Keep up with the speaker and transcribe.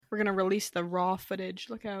We're going to release the raw footage.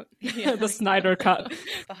 Look out. Yeah, the Snyder cut.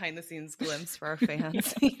 Behind the scenes glimpse for our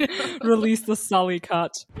fans. Release the Sully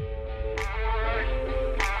cut.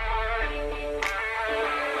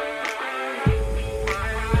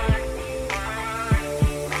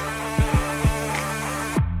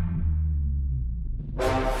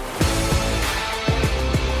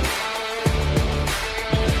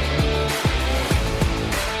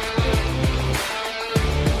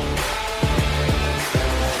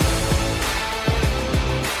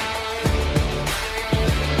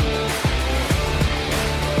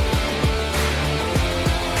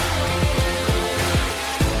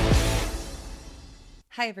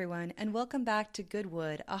 Hi, everyone, and welcome back to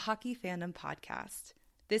Goodwood, a hockey fandom podcast.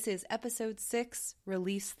 This is episode 6,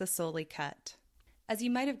 Release the Sully Cut. As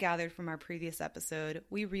you might have gathered from our previous episode,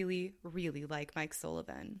 we really, really like Mike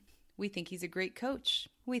Sullivan. We think he's a great coach.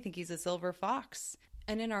 We think he's a silver fox.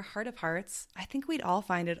 And in our heart of hearts, I think we'd all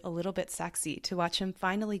find it a little bit sexy to watch him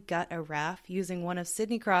finally gut a ref using one of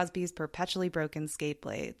Sidney Crosby's perpetually broken skate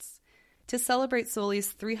blades. To celebrate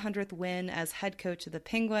Sully's 300th win as head coach of the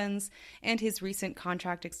Penguins and his recent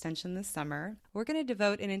contract extension this summer, we're going to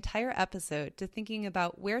devote an entire episode to thinking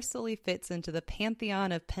about where Sully fits into the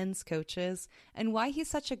pantheon of Pens coaches and why he's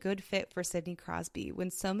such a good fit for Sidney Crosby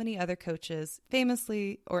when so many other coaches,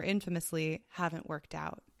 famously or infamously, haven't worked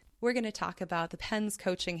out. We're going to talk about the Pens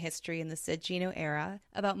coaching history in the Sid Gino era,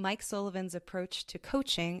 about Mike Sullivan's approach to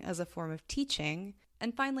coaching as a form of teaching,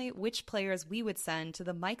 and finally, which players we would send to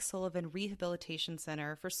the Mike Sullivan Rehabilitation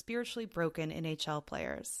Center for spiritually broken NHL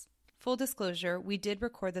players. Full disclosure, we did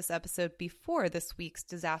record this episode before this week's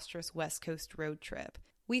disastrous West Coast road trip.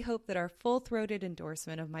 We hope that our full-throated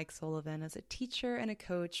endorsement of Mike Sullivan as a teacher and a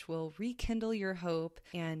coach will rekindle your hope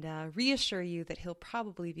and reassure you that he'll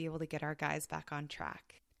probably be able to get our guys back on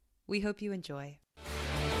track. We hope you enjoy.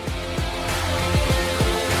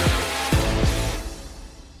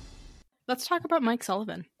 Let's talk about Mike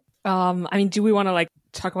Sullivan. Do we want to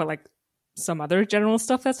talk about some other general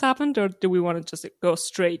stuff that's happened, or do we want to just go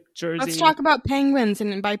straight Jersey? Let's talk about Penguins,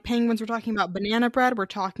 and by Penguins we're talking about banana bread, we're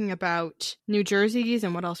talking about New Jerseys,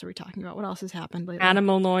 and what else are we talking about? What else has happened lately?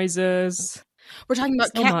 Animal noises. We're talking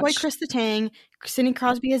about So Catboy much. Chris the Tang, Sidney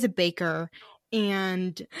Crosby as a baker,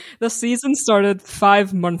 and The season started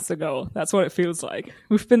 5 months ago. That's what it feels like.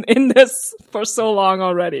 We've been in this for so long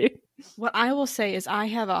already. what I will say is I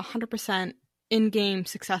have a 100% in-game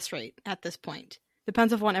success rate at this point.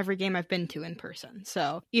 Depends on every game I've been to in person.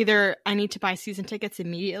 So either I need to buy season tickets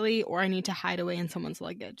immediately or I need to hide away in someone's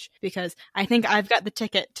luggage because I think I've got the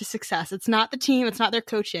ticket to success. It's not the team. It's not their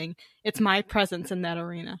coaching. It's my presence in that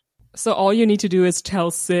arena. So all you need to do is tell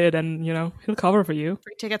Sid and, he'll cover for you.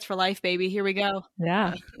 Free tickets for life, baby. Here we go.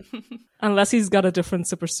 Yeah. Unless he's got a different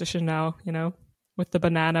superstition now, with the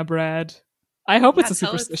banana bread. I hope it's a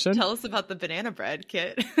superstition. Tell us about the banana bread,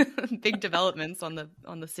 Kit. Big developments on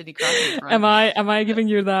the Sidney Crosby front. Am I giving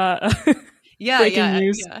you that breaking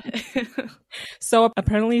news? Yeah. So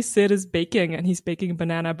apparently Sid is baking, and he's baking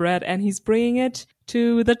banana bread, and he's bringing it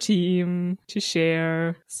to the team to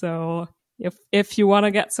share. So if you want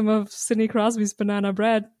to get some of Sidney Crosby's banana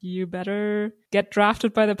bread, you better get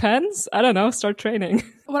drafted by the Pens. I don't know, start training.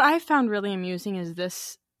 What I found really amusing is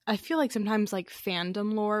this. I feel like sometimes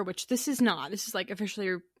fandom lore, which this is not, this is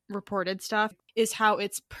officially reported stuff, is how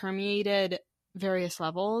it's permeated various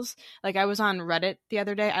levels. I was on Reddit the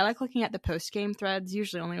other day. I like looking at the post-game threads,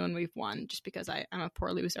 usually only when we've won, just because I'm a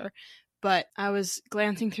poor loser. But I was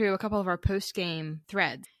glancing through a couple of our post-game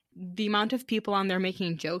threads. The amount of people on there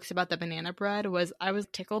making jokes about the banana bread I was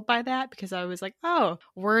tickled by that because I was like, oh,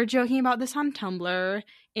 we're joking about this on Tumblr,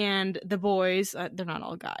 and the boys, they're not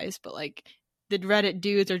all guys, but the Reddit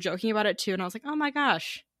dudes are joking about it too, and I was like, oh my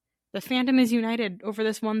gosh, the fandom is united over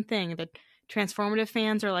this one thing. The transformative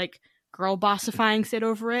fans are girl bossifying Sid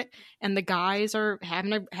over it, and the guys are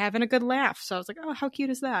having a good laugh. So I was like, oh, how cute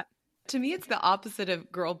is that? To me, it's the opposite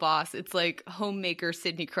of girl boss. It's homemaker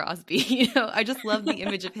Sidney Crosby. I just love the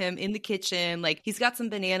image of him in the kitchen. He's got some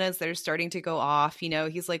bananas that are starting to go off.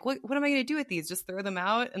 He's like, what am I going to do with these? Just throw them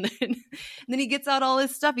out? And then he gets out all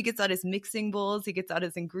his stuff. He gets out his mixing bowls. He gets out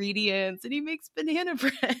his ingredients, and he makes banana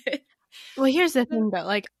bread. Well, here's the thing,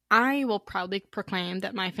 though. I will proudly proclaim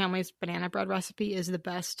that my family's banana bread recipe is the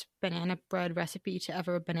best banana bread recipe to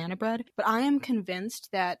ever banana bread. But I am convinced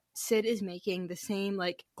that Sid is making the same,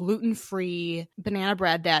 gluten-free banana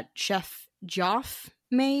bread that Chef Joff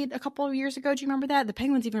made a couple of years ago. Do you remember that? The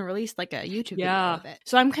Penguins even released like a YouTube video Yeah. of it.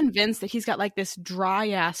 So I'm convinced that he's got like this dry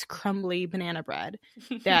ass crumbly banana bread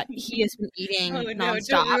that he has been eating Oh no, nonstop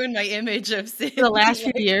don't ruin my image of Sid. for the last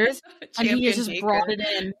few years. And he has just brought it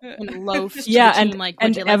in loafs to the team. Like,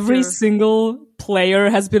 and every single player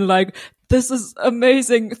has been like, this is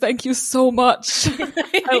amazing. Thank you so much.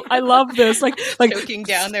 I love this. Like choking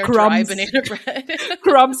down their dry banana bread.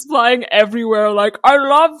 Crumbs flying everywhere. Like, I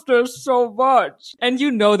love this so much. And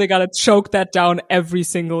you know they gotta choke that down every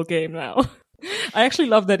single game now. I actually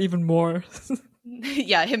love that even more.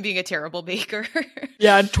 Yeah, him being a terrible baker.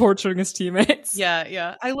 Yeah, and torturing his teammates.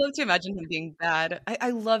 Yeah. I love to imagine him being bad.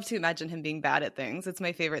 I love to imagine him being bad at things. It's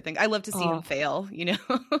my favorite thing. I love to see him fail, you know?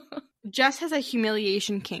 Jess has a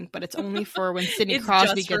humiliation kink, but it's only for when Sidney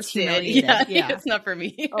Crosby gets humiliated. Yeah, it's not for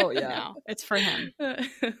me. Oh, yeah. No, it's for him.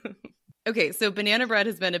 Okay, so banana bread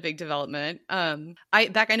has been a big development. I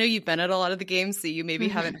know you've been at a lot of the games, so you maybe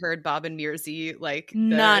haven't heard Bob and Mearsy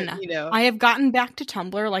none. You know, I have gotten back to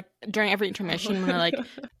Tumblr like during every intermission when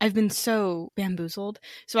I've been so bamboozled.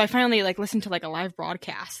 So I finally listened to a live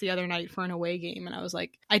broadcast the other night for an away game, and I was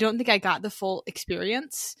like, I don't think I got the full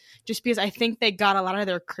experience just because I think they got a lot of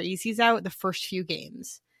their crazies out the first few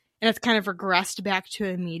games, and it's kind of regressed back to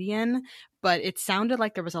a median. But it sounded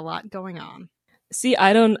like there was a lot going on. See,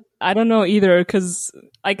 I don't know either because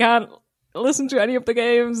I can't listen to any of the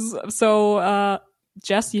games. So,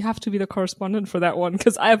 Jess, you have to be the correspondent for that one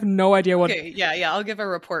because I have no idea what. Okay, yeah, I'll give a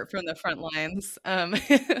report from the front lines.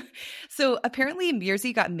 So apparently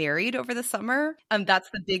Mearsy got married over the summer. That's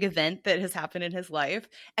the big event that has happened in his life,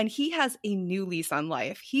 and he has a new lease on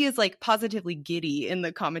life. He is positively giddy in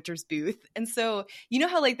the commenter's booth, and so you know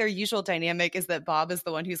how their usual dynamic is that Bob is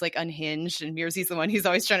the one who's unhinged, and Mearsy's the one who's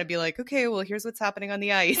always trying to be okay, well, here's what's happening on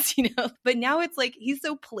the ice, you know. But now it's he's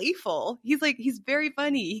so playful. He's very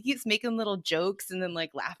funny. He keeps making little jokes and then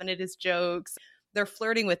laughing at his jokes. They're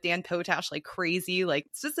flirting with Dan Potash like crazy.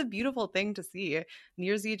 It's just a beautiful thing to see.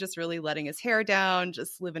 Mearsy just really letting his hair down,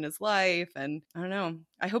 just living his life. And I don't know.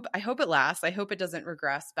 I hope it lasts. I hope it doesn't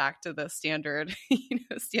regress back to the standard,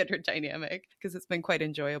 standard dynamic, because it's been quite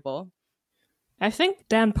enjoyable. I think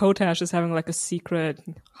Dan Potash is having a secret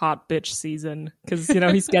hot bitch season because,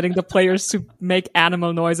 he's getting the players to make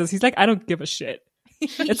animal noises. He's I don't give a shit.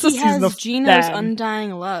 It's he has Gino's undying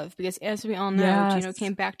love because, as we all know, Gino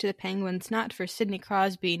came back to the Penguins not for Sidney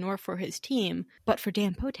Crosby nor for his team, but for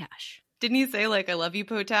Dan Potash. Didn't he say I love you,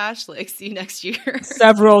 Potash? See you next year.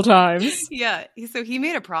 Several times. Yeah. So he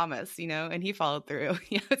made a promise, and he followed through.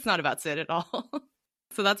 Yeah, it's not about Sid at all.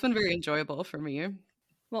 So that's been very enjoyable for me.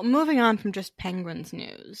 Well, moving on from just Penguins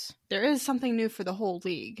news, there is something new for the whole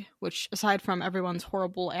league, which, aside from everyone's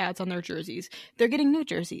horrible ads on their jerseys, they're getting new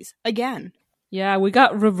jerseys again. Yeah, we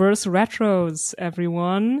got reverse retros,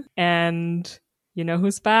 everyone. And you know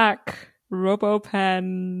who's back?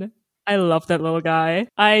 RoboPen. I love that little guy.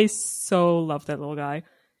 I so love that little guy.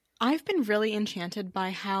 I've been really enchanted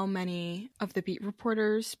by how many of the beat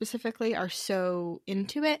reporters specifically are so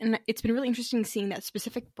into it. And it's been really interesting seeing that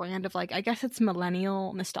specific brand of I guess it's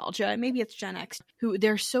millennial nostalgia. Maybe it's Gen X, who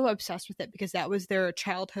they're so obsessed with it because that was their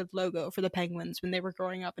childhood logo for the Penguins when they were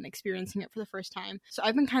growing up and experiencing it for the first time. So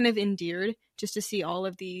I've been kind of endeared just to see all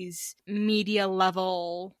of these media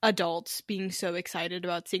level adults being so excited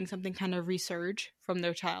about seeing something kind of resurge from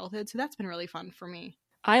their childhood. So that's been really fun for me.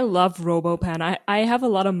 I love RoboPen. I have a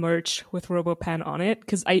lot of merch with RoboPen on it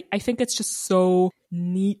because I think it's just so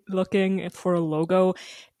neat looking for a logo.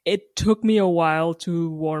 It took me a while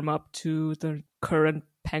to warm up to the current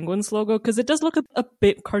Penguins logo because it does look a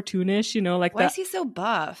bit cartoonish, like Why that. Is he so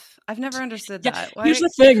buff? I've never understood that. Why? Here's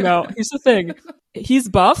the thing, though. He's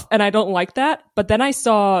buff, and I don't like that. But then I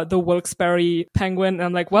saw the Wilkes-Barre Penguin, and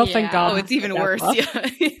I'm like, well, thank God. Oh, it's even worse. Yeah.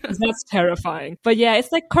 That's terrifying. But yeah, it's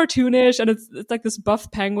cartoonish, and it's this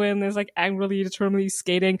buff penguin. There's angrily, determinedly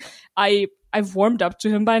skating. I've warmed up to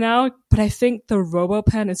him by now, but I think the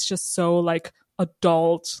RoboPen is just so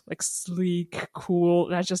adult, sleek, cool,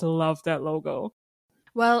 and I just love that logo.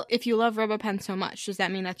 Well, if you love RoboPen so much, does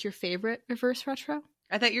that mean that's your favorite reverse retro?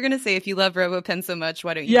 I thought you were going to say, if you love RoboPen so much,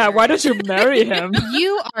 why don't you why don't you marry him?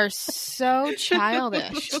 You are so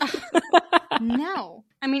childish. No.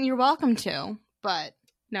 I mean, you're welcome to, but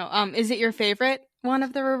no. Is it your favorite one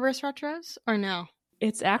of the reverse retros, or no?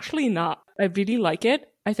 It's actually not. I really like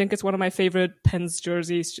it. I think it's one of my favorite Pens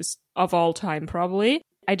jerseys just of all time, probably.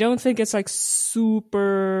 I don't think it's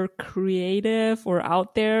super creative or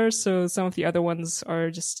out there, so some of the other ones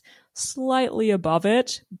are just slightly above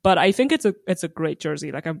it. But I think it's a great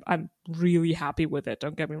jersey. I'm really happy with it.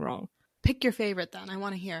 Don't get me wrong. Pick your favorite then. I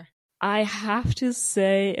want to hear. I have to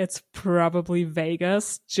say it's probably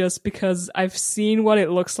Vegas, just because I've seen what it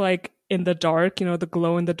looks like in the dark, the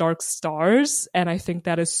glow in the dark stars. And I think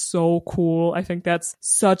that is so cool. I think that's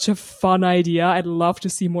such a fun idea. I'd love to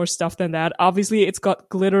see more stuff than that. Obviously, it's got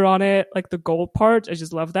glitter on it, like the gold part. I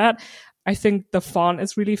just love that. I think the font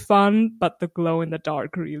is really fun, but the glow in the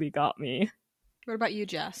dark really got me. What about you,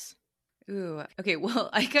 Jess? Ooh, okay. Well,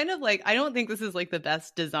 I kind of I don't think this is the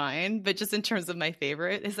best design, but just in terms of my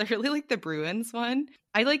favorite is I really like the Bruins one.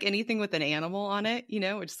 I like anything with an animal on it,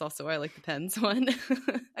 which is also why I like the Pens one.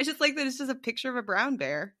 I just like that it's just a picture of a brown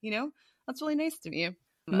bear, That's really nice to me.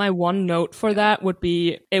 My one note for that would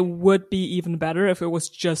be, it would be even better if it was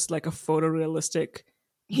just like a photorealistic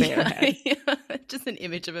bear head. Yeah. Just an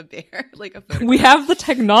image of a bear, like a photo. We have the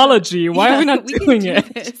technology. Why are we not doing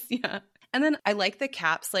it? This. Yeah. And then I like the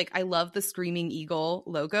caps. I love the Screaming Eagle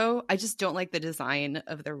logo. I just don't like the design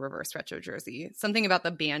of the reverse retro jersey. Something about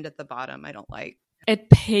the band at the bottom I don't like. It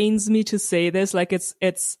pains me to say this,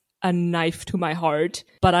 it's a knife to my heart,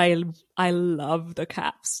 but I love the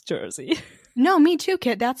Caps jersey. No, me too,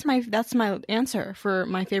 Kit. That's my answer for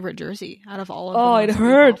my favorite jersey out of all of them. Oh, it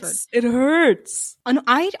hurts. It hurts. And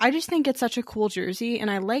I just think it's such a cool jersey,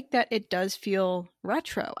 and I like that it does feel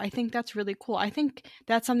retro. I think that's really cool. I think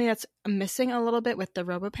that's something that's missing a little bit with the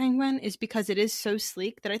Robo Penguin, is because it is so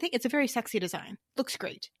sleek that I think it's a very sexy design. Looks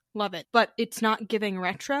great. Love it. But it's not giving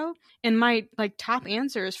retro. And my top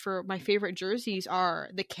answers for my favorite jerseys are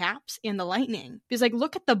the Caps and the Lightning. Because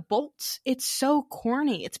look at the bolts. It's so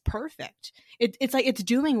corny. It's perfect. It's it's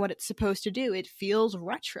doing what it's supposed to do. It feels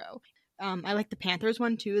retro. I like the Panthers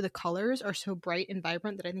one too. The colors are so bright and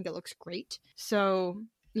vibrant that I think it looks great. So,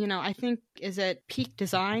 I think, is it peak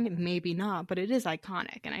design? Maybe not, but it is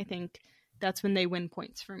iconic. And I think that's when they win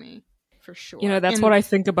points for me, for sure. That's what I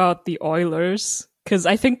think about the Oilers. Because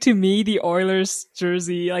I think, to me, the Oilers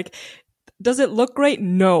jersey, does it look great?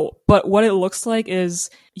 No. But what it looks like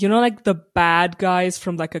is, the bad guys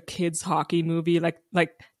from a kid's hockey movie,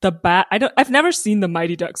 I've never seen the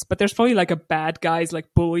Mighty Ducks, but there's probably a bad guys,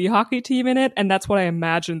 bully hockey team in it. And that's what I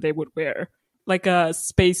imagine they would wear. Like a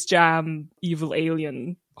Space Jam evil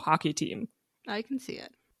alien hockey team. I can see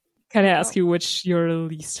it. Can I ask you which your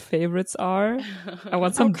least favorites are? I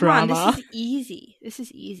want some drama. On, this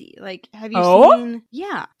is easy. Have you seen?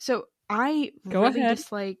 Yeah. So I really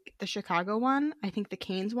dislike the Chicago one. I think the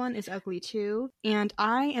Canes one is ugly too. And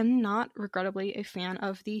I am not, regrettably, a fan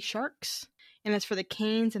of the Sharks. And as for the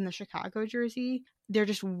Canes and the Chicago jersey, they're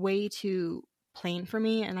just way too plain for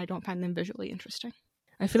me, and I don't find them visually interesting.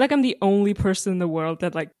 I feel like I'm the only person in the world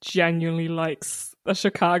that genuinely likes the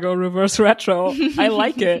Chicago reverse retro. I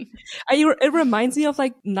like it. It reminds me of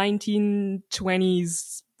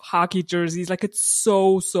 1920s hockey jerseys. It's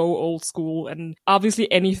so old school, and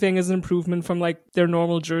obviously anything is an improvement from their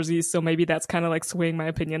normal jerseys. So maybe that's kind of swaying my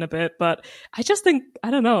opinion a bit. But I just think,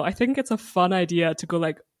 I don't know. I think it's a fun idea to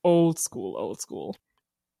go old school.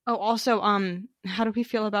 Oh, also, how do we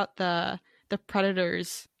feel about the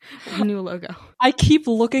Predators new logo? I keep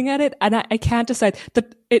looking at it and I can't decide.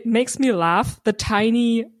 It makes me laugh. The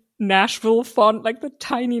tiny Nashville font,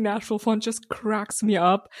 just cracks me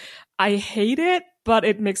up. I hate it, but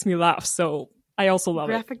it makes me laugh. So I also love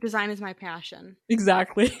it. Graphic design is my passion.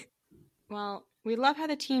 Exactly. Well, we love how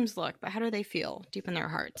the teams look, but how do they feel deep in their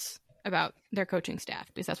hearts about their coaching staff?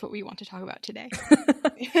 Because that's what we want to talk about today.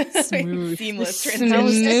 Smooth. Seamless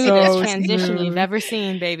transition you've ever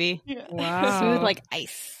seen, baby. Yeah. Wow. Smooth like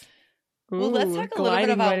ice. Well, let's talk a little bit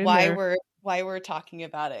about why we're talking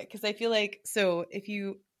about it. Because I feel so if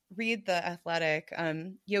you read The Athletic,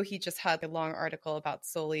 Yohi just had a long article about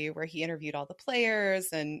Sully where he interviewed all the players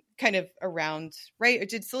and kind of around, right? Or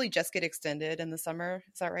did Sully just get extended in the summer?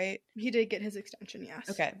 Is that right? He did get his extension, yes.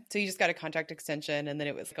 Okay. So he just got a contract extension, and then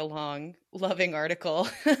it was a long, loving article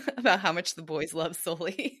about how much the boys love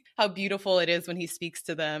Sully, how beautiful it is when he speaks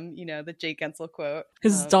to them, the Jake Gensel quote.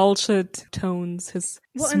 His dulcet tones, his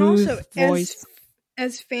smooth and also, voice.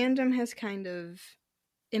 As fandom has kind of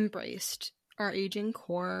embraced our aging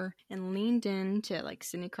core and leaned into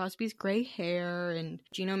Sidney Crosby's gray hair and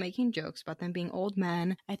Gino making jokes about them being old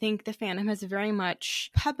men, I think the fandom has very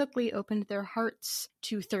much publicly opened their hearts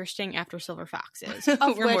to thirsting after silver foxes,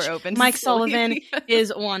 of We're which more open to Mike Sully. Sullivan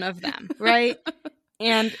is one of them, right?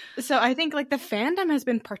 And so I think the fandom has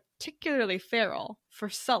been particularly feral for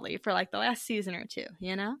Sully for the last season or two,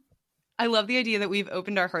 I love the idea that we've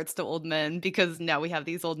opened our hearts to old men because now we have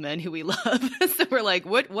these old men who we love. So we're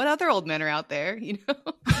what other old men are out there,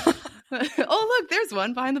 Oh, look, there's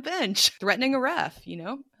one behind the bench threatening a ref,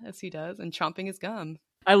 as he does, and chomping his gum.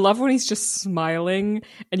 I love when he's just smiling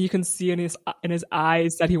and you can see in his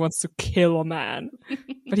eyes that he wants to kill a man.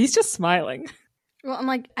 But he's just smiling. Well, I'm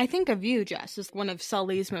like, I think of you, Jess, as one of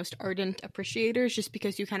Sully's most ardent appreciators, just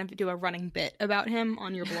because you kind of do a running bit about him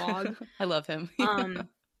on your blog. I love him.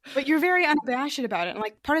 But you're very unabashed about it. And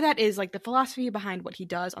like part of that is like the philosophy behind what he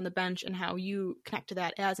does on the bench and how you connect to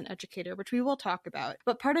that as an educator, which we will talk about.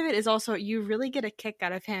 But part of it is also you really get a kick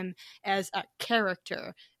out of him as a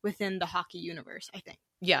character within the hockey universe, I think.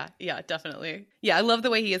 Yeah, definitely. Yeah, I love the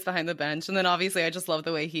way he is behind the bench. And then obviously I just love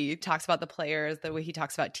the way he talks about the players, the way he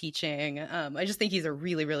talks about teaching. I just think he's a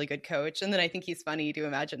really, really good coach. And then I think he's funny to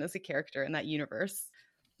imagine as a character in that universe.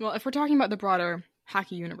 Well, if we're talking about the broader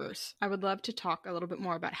hockey universe, I would love to talk a little bit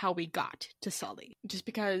more about how we got to Sully. Just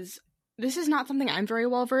because this is not something I'm very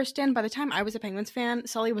well versed in. By the time I was a Penguins fan,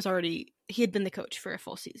 Sully he had been the coach for a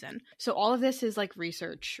full season. So all of this is like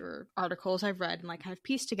research or articles I've read and like kind of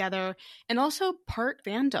pieced together, and also part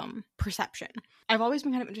fandom perception. I've always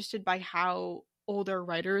been kind of interested by how older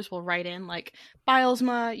writers will write in, like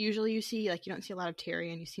Bilesma. Usually you see, like, you don't see a lot of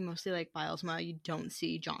Terry, and you see mostly like Bilesma. You don't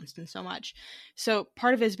see Johnston so much. So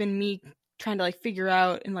part of it has been me trying to like figure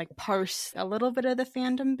out and like parse a little bit of the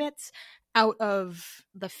fandom bits out of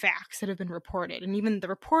the facts that have been reported. And even the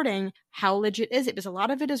reporting, how legit is it? Because a lot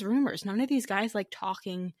of it is rumors. None of these guys like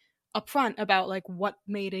talking up front about like what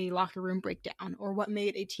made a locker room breakdown or what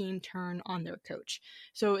made a team turn on their coach.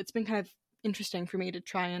 So it's been kind of interesting for me to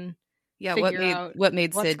try and figure out what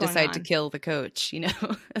made Sid decide to kill the coach,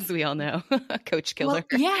 as we all know. Coach killer.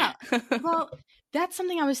 Well, yeah. Well, that's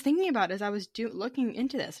something I was thinking about as I was looking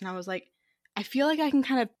into this. And I was like, I feel like I can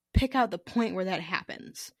kind of pick out the point where that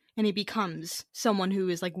happens. And he becomes someone who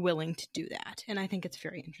is like willing to do that. And I think it's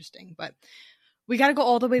very interesting. But we got to go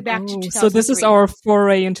all the way back to 2003. So this is our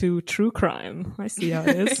foray into true crime. I see how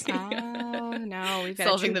it is. Oh, no. We've got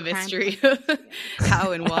solving the mystery of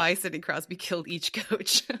how and why Sidney Crosby killed each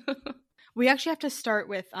coach. We actually have to start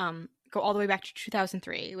with, go all the way back to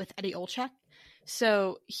 2003 with Eddie Olczyk.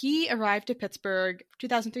 So he arrived to Pittsburgh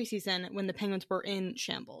 2003 season when the Penguins were in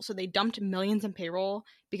shambles. So they dumped millions in payroll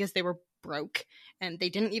because they were broke, and they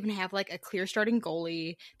didn't even have like a clear starting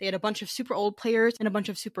goalie. They had a bunch of super old players and a bunch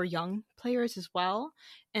of super young players as well,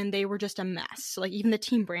 and they were just a mess. So like even the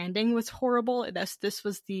team branding was horrible. This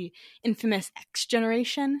was the infamous X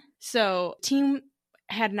generation. So team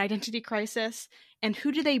had an identity crisis, and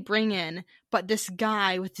who do they bring in but this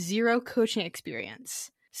guy with zero coaching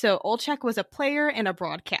experience? So Olczyk was a player and a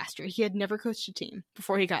broadcaster. He had never coached a team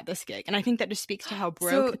before he got this gig, and I think that just speaks to how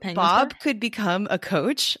broke the Penguins Bob were. Could become a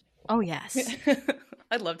coach? Oh, yes.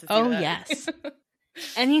 I'd love to see that. Oh, yes.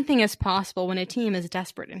 Anything is possible when a team is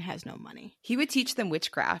desperate and has no money. He would teach them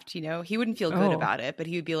witchcraft, He wouldn't feel good about it, but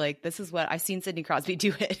he would be like, this is what I've seen Sidney Crosby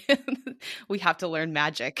do it. We have to learn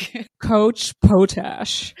magic. Coach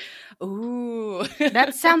Potash. Ooh.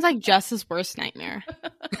 That sounds like Jess's worst nightmare.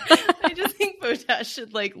 I just think Potash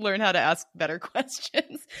should learn how to ask better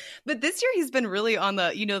questions. But this year he's been really on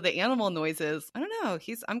the, the animal noises. I don't know.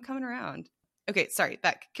 I'm coming around. Okay, sorry,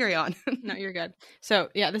 Beck, carry on. No, you're good. So,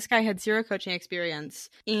 yeah, this guy had zero coaching experience,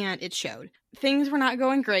 and it showed. Things were not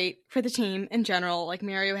going great for the team in general. Like,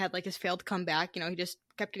 Mario had, his failed comeback. He just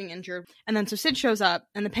kept getting injured. And then so Sid shows up,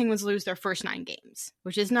 and the Penguins lose their first 9 games,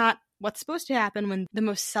 which is not what's supposed to happen when the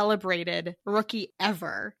most celebrated rookie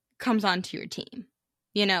ever comes onto your team.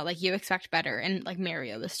 You expect better, and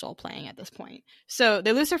Mario is still playing at this point. So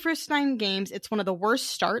they lose their first 9 games. It's one of the worst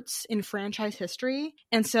starts in franchise history.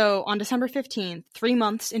 And so on December 15th, 3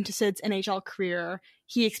 months into Sid's NHL career,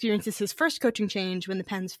 he experiences his first coaching change when the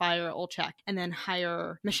Pens fire Olczyk and then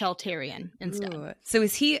hire Michel Therrien instead. Ooh. So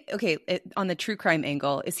is he, on the true crime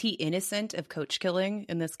angle, is he innocent of coach killing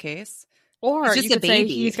in this case? Or you could say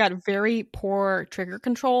he's got very poor trigger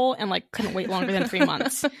control and couldn't wait longer than 3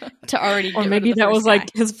 months to already. Or maybe that was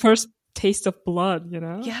his first taste of blood,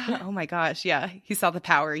 Yeah. Oh my gosh. Yeah. He saw the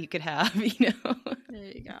power you could have, There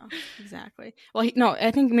you go. Exactly. Well, I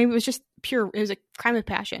think maybe it was just pure. It was a crime of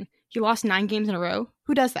passion. He lost 9 games in a row.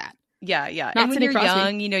 Who does that? Yeah, yeah. Not and when Sidney you're Crosby.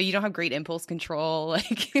 young, you don't have great impulse control.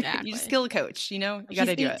 Exactly. You just kill a coach, you got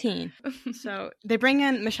to do 18. So they bring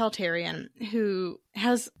in Michel Therrien, who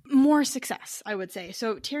has more success, I would say.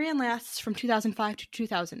 So Therrien lasts from 2005 to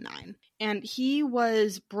 2009, and he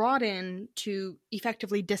was brought in to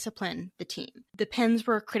effectively discipline the team. The Pens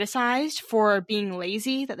were criticized for being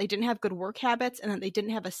lazy, that they didn't have good work habits, and that they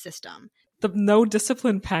didn't have a system. The no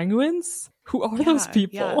disciplined Penguins? Who are those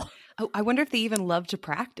people? Yeah. Oh, I wonder if they even love to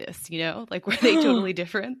practice, were they totally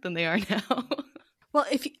different than they are now? Well,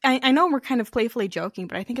 I know we're kind of playfully joking,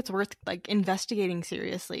 but I think it's worth like investigating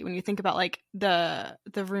seriously when you think about like the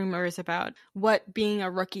rumors about what being a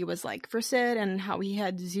rookie was like for Sid and how he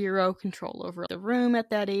had zero control over the room at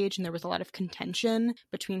that age, and there was a lot of contention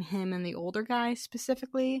between him and the older guy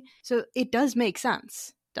specifically. So it does make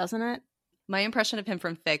sense, doesn't it? My impression of him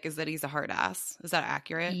from Fic is that he's a hard ass. Is that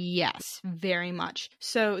accurate? Yes, very much.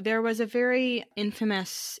 So there was a very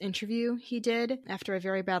infamous interview he did after a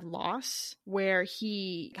very bad loss where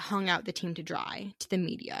he hung out the team to dry to the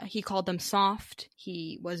media. He called them soft.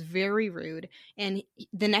 He was very rude. And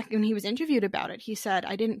when he was interviewed about it, he said,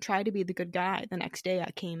 I didn't try to be the good guy the next day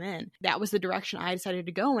I came in. That was the direction I decided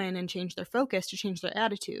to go in and change their focus to change their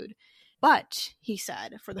attitude. But, he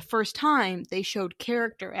said, for the first time, they showed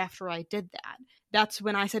character after I did that. That's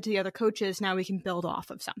when I said to the other coaches, now we can build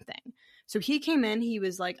off of something. So he came in, he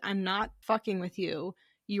was like, I'm not fucking with you.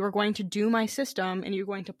 You are going to do my system, and you're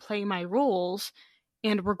going to play my rules,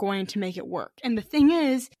 and we're going to make it work. And the thing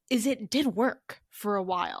is it did work for a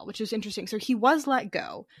while, which is interesting. So he was let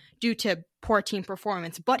go due to poor team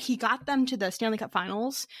performance, but he got them to the Stanley Cup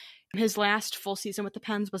Finals. His last full season with the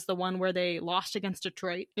Pens was the one where they lost against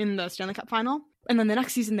Detroit in the Stanley Cup final. And then the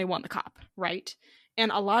next season they won the cup, right? And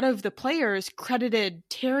a lot of the players credited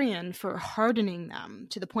Therrien for hardening them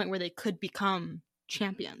to the point where they could become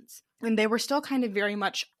champions. And they were still kind of very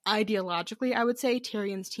much ideologically, I would say,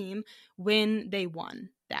 Therrien's team when they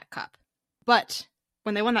won that cup. But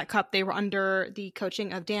when they won that cup, they were under the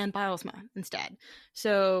coaching of Dan Bylsma instead.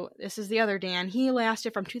 So this is the other Dan. He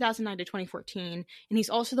lasted from 2009 to 2014, and he's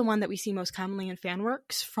also the one that we see most commonly in fan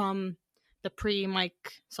works from the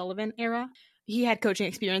pre-Mike Sullivan era. He had coaching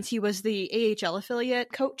experience. He was the AHL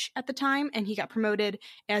affiliate coach at the time, and he got promoted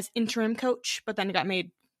as interim coach, but then got made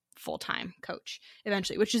full-time coach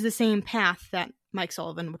eventually, which is the same path that Mike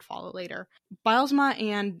Sullivan would follow later. Bylsma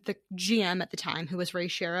and the GM at the time, who was Ray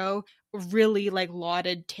Sherrow, really like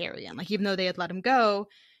lauded Therrien. Like, even though they had let him go,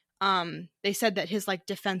 they said that his like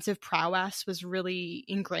defensive prowess was really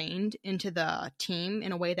ingrained into the team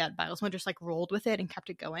in a way that Bylsma just like rolled with it and kept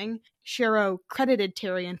it going. Sherrow credited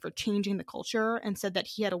Therrien for changing the culture and said that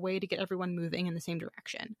he had a way to get everyone moving in the same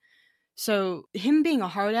direction. So him being a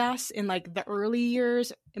hard ass in like the early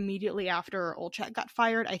years immediately after Olczak got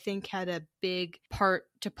fired, I think had a big part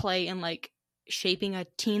to play in like shaping a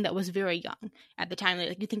team that was very young at the time.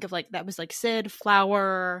 Like, you think of like that was like Sid,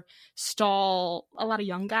 Flower, Stahl, a lot of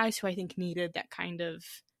young guys who I think needed that kind of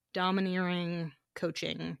domineering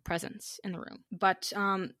coaching presence in the room. But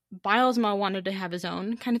Bylsma wanted to have his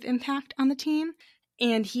own kind of impact on the team.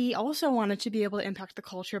 And he also wanted to be able to impact the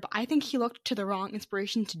culture, but I think he looked to the wrong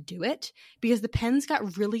inspiration to do it because the Pens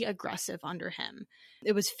got really aggressive under him.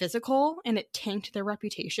 It was physical, and it tanked their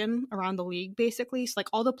reputation around the league, basically. So, like,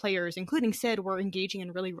 all the players, including Sid, were engaging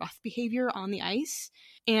in really rough behavior on the ice,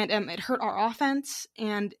 and it hurt our offense,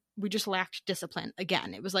 and we just lacked discipline.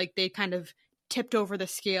 Again, it was like they kind of tipped over the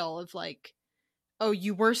scale of, like, oh,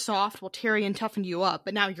 you were soft, well, Therrien toughened you up,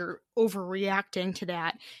 but now you're overreacting to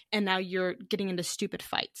that, and now you're getting into stupid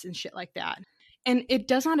fights and shit like that. And it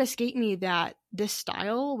does not escape me that this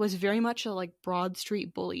style was very much a like Broad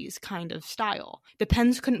Street Bullies kind of style. The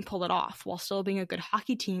Pens couldn't pull it off while still being a good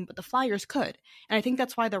hockey team, but the Flyers could. And I think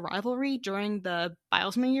that's why the rivalry during the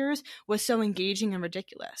Bylsma years was so engaging and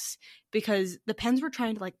ridiculous, because the Pens were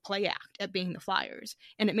trying to like play act at being the Flyers,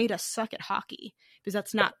 and it made us suck at hockey because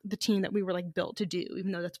that's not the team that we were like built to do,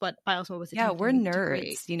 even though that's what Bylsma was. Yeah, we're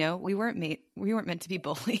nerds, you know. We weren't meant to be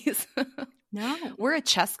bullies. No. We're a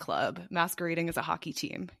chess club masquerading as a hockey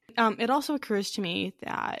team. It also occurs to me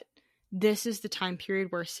that this is the time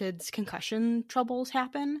period where Sid's concussion troubles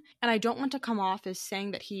happen. And I don't want to come off as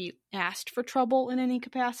saying that he asked for trouble in any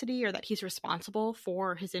capacity or that he's responsible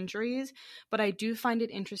for his injuries. But I do find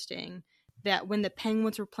it interesting that when the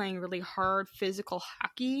Penguins were playing really hard physical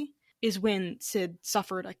hockey is when Sid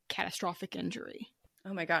suffered a catastrophic injury.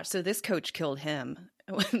 Oh my gosh. So this coach killed him.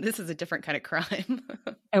 This is a different kind of crime.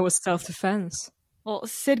 It was self-defense. Well,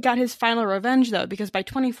 Sid got his final revenge, though, because by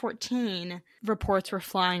 2014, reports were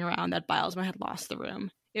flying around that Bylsma had lost the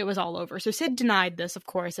room. It was all over. So Sid denied this, of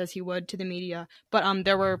course, as he would to the media. But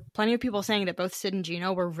there were plenty of people saying that both Sid and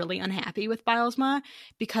Gino were really unhappy with Bylsma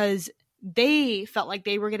because they felt like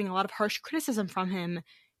they were getting a lot of harsh criticism from him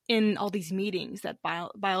in all these meetings that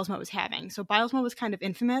Bylsma was having. So Bylsma was kind of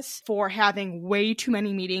infamous for having way too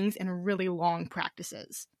many meetings and really long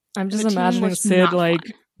practices. I'm just imagining Sid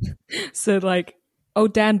like, oh,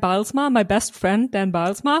 Dan Bylsma, my best friend, Dan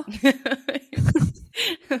Bylsma.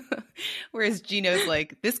 Whereas Gino's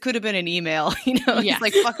like, this could have been an email. You know, yes. He's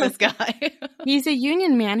like, fuck this guy. He's a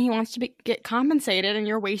union man. He wants to get compensated, and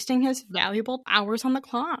you're wasting his valuable hours on the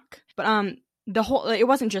clock. But it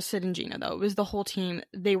wasn't just Sid and Gina, though. It was the whole team.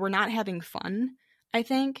 They were not having fun, I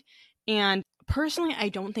think. And personally, I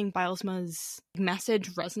don't think Bylsma's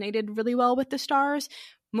message resonated really well with the Stars,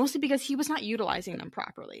 mostly because he was not utilizing them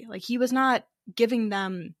properly. Like, he was not giving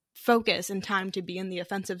them focus and time to be in the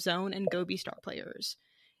offensive zone and go be star players.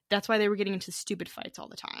 That's why they were getting into stupid fights all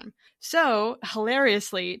the time. So,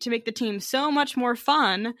 hilariously, to make the team so much more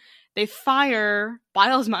fun, they fire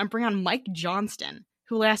Bylsma and bring on Mike Johnston,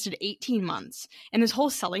 who lasted 18 months. And his whole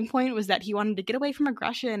selling point was that he wanted to get away from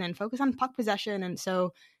aggression and focus on puck possession, and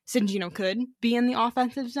so Sid and Gino could be in the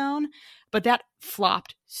offensive zone. But that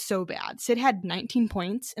flopped so bad. Sid had 19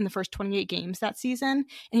 points in the first 28 games that season,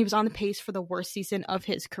 and he was on the pace for the worst season of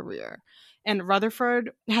his career. And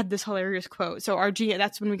Rutherford had this hilarious quote. So our GM,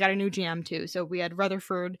 that's when we got a new GM too. So we had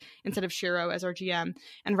Rutherford instead of Shiro as our GM.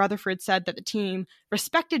 And Rutherford said that the team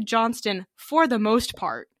respected Johnston for the most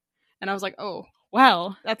part. And I was like, oh,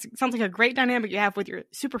 well, that sounds like a great dynamic you have with your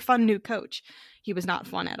super fun new coach. He was not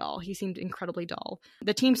fun at all. He seemed incredibly dull.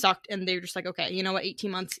 The team sucked, and they were just like, okay, you know what, 18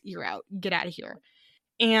 months, you're out. Get out of here.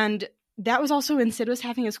 And that was also when Sid was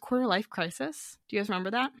having his quarter life crisis. Do you guys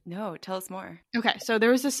remember that? No, tell us more. Okay, so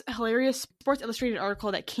there was this hilarious Sports Illustrated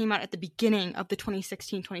article that came out at the beginning of the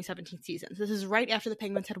 2016-2017 season. So this is right after the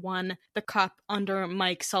Penguins had won the Cup under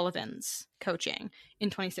Mike Sullivan's coaching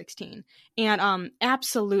in 2016. And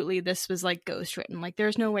absolutely, this was like ghost written. Like,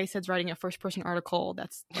 there's no way Sid's writing a first-person article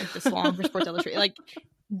that's like this long for Sports Illustrated. Like,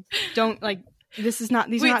 don't, like... This is not.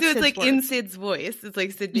 These are not so Sid's it's like words. in Sid's voice. It's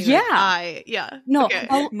like Sid being Yeah. like, yeah. No, Okay.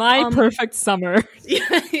 My perfect summer.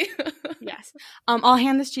 Yes. I'll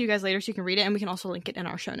hand this to you guys later so you can read it, and we can also link it in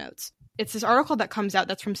our show notes. It's this article that comes out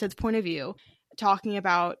that's from Sid's point of view, talking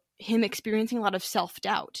about him experiencing a lot of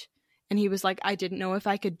self-doubt. And he was like, I didn't know if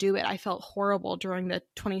I could do it. I felt horrible during the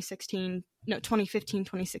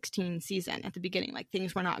 2015-2016 season at the beginning. Like,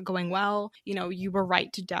 things were not going well. You know, you were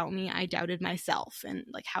right to doubt me. I doubted myself. And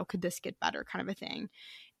like, how could this get better, kind of a thing.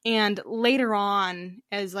 And later on,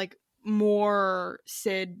 as like more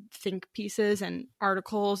Sid think pieces and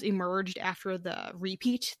articles emerged after the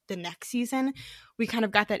repeat the next season, we kind of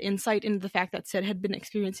got that insight into the fact that Sid had been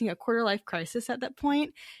experiencing a quarter life crisis at that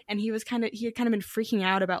point, and he had kind of been freaking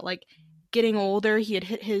out about like getting older. He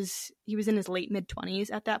was in his late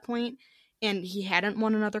mid-20s at that point, and he hadn't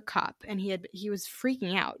won another cup, and he was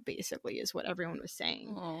freaking out, basically, is what everyone was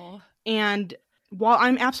saying. Aww. And while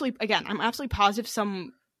I'm absolutely positive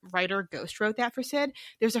some writer ghost wrote that for Sid,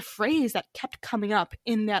 there's a phrase that kept coming up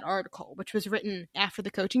in that article, which was written after the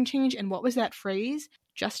coaching change. And what was that phrase?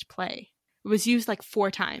 Just play. It was used like 4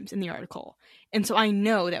 times in the article. And so I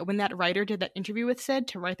know that when that writer did that interview with Sid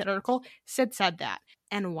to write that article, Sid said that.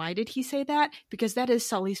 And why did he say that? Because that is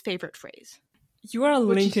Sully's favorite phrase. You are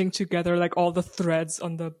linking together like all the threads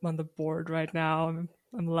on the board right now. I'm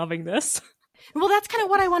loving this. Well, that's kind of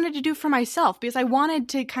what I wanted to do for myself, because I wanted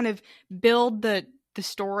to kind of build the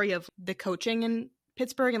story of the coaching in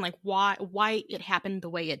Pittsburgh and like why it happened the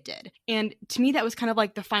way it did. And to me, that was kind of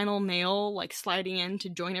like the final nail, like sliding in to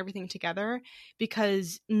join everything together,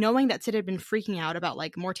 because knowing that Sid had been freaking out about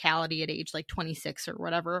like mortality at age like 26 or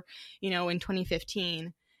whatever, you know, in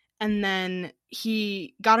 2015. And then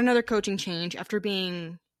he got another coaching change after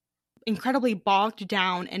being incredibly bogged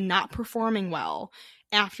down and not performing well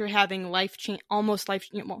after having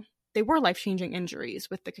they were life-changing injuries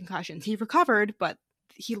with the concussions. He recovered, but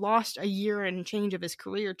he lost a year and change of his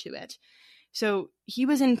career to it. So he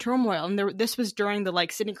was in turmoil, and this was during the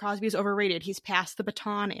like Sidney Crosby is overrated, he's past the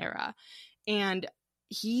baton era, and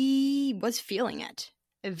he was feeling it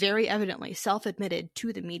very evidently, self-admitted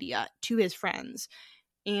to the media, to his friends.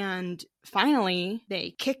 And finally,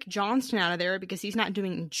 they kick Johnston out of there because he's not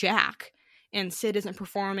doing jack. And Sid isn't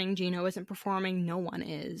performing, Gino isn't performing, no one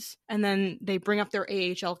is. And then they bring up their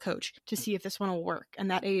AHL coach to see if this one will work.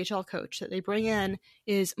 And that AHL coach that they bring in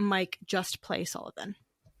is Mike Just Play Sullivan.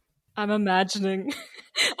 I'm imagining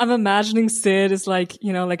Sid is like,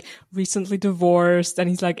 you know, like recently divorced, and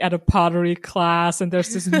he's like at a pottery class, and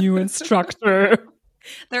there's this new instructor.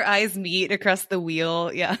 Their eyes meet across the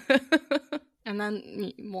wheel. Yeah. And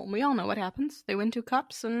then, well, we all know what happens. They win 2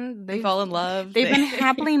 cups, and they fall in love. They've been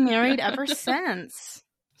happily married ever since.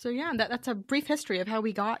 So yeah, that's a brief history of how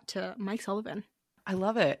we got to Mike Sullivan. I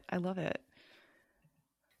love it. I love it.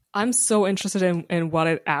 I'm so interested in what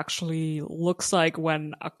it actually looks like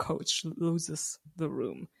when a coach loses the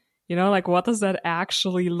room. You know, like, what does that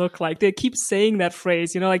actually look like? They keep saying that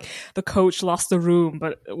phrase, you know, like the coach lost the room,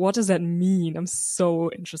 but what does that mean? I'm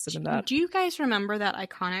so interested in that. Do you guys remember that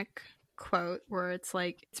iconic quote where it's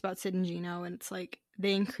like, it's about Sid and Gino, and it's like,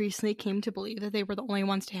 they increasingly came to believe that they were the only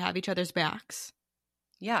ones to have each other's backs?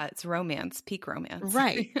 Yeah, it's romance, peak romance.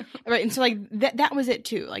 Right. Right. And so like that was it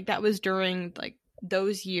too. Like that was during like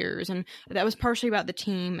those years, and that was partially about the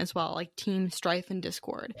team as well, like team strife and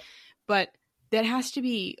discord. But that has to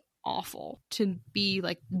be awful to be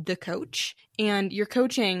like the coach, and you're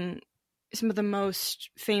coaching some of the most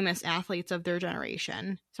famous athletes of their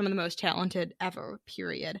generation, some of the most talented ever,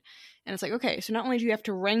 period. And it's like, okay, so not only do you have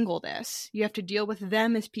to wrangle this, you have to deal with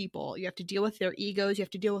them as people, you have to deal with their egos, you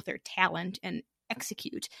have to deal with their talent and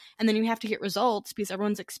execute. And then you have to get results because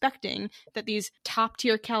everyone's expecting that these top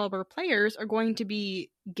tier caliber players are going to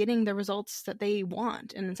be getting the results that they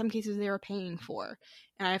want. And in some cases they are paying for.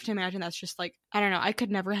 And I have to imagine that's just like, I don't know, I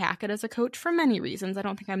could never hack it as a coach for many reasons. I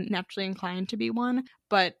don't think I'm naturally inclined to be one,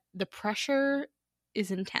 but the pressure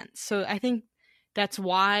is intense. So I think that's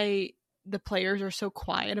why the players are so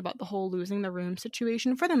quiet about the whole losing the room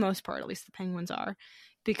situation, for the most part, at least the Penguins are,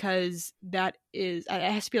 because that is, it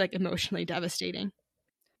has to be like emotionally devastating.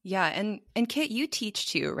 Yeah. And Kit, you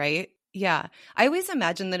teach too, right? Yeah. I always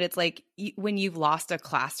imagine that it's like when you've lost a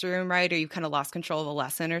classroom, right? Or you've kind of lost control of a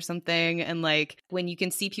lesson or something. And like when you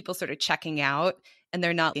can see people sort of checking out and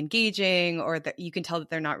they're not engaging, or that you can tell that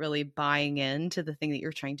they're not really buying into the thing that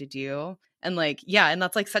you're trying to do. And like, yeah. And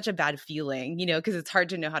that's like such a bad feeling, you know, because it's hard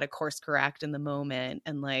to know how to course correct in the moment.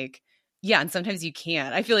 And like, yeah, and sometimes you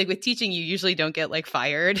can't. I feel like with teaching, you usually don't get like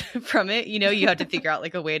fired from it. You know, you have to figure out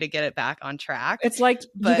like a way to get it back on track. It's like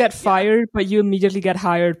you get fired, but you immediately get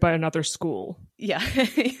hired by another school. Yeah.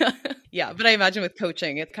 Yeah. But I imagine with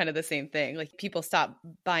coaching, it's kind of the same thing. Like people stop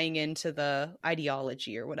buying into the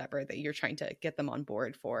ideology or whatever that you're trying to get them on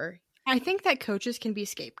board for. I think that coaches can be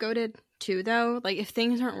scapegoated too, though. Like if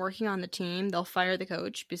things aren't working on the team, they'll fire the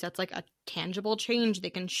coach because that's like a tangible change they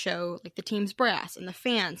can show like the team's brass and the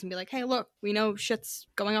fans and be like, hey, look, we know shit's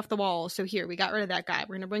going off the wall. So here, we got rid of that guy.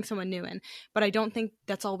 We're going to bring someone new in. But I don't think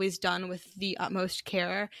that's always done with the utmost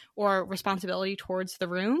care or responsibility towards the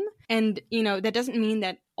room. And, you know, that doesn't mean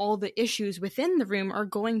that all the issues within the room are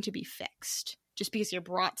going to be fixed just because you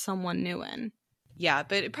brought someone new in. Yeah,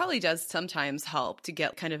 but it probably does sometimes help to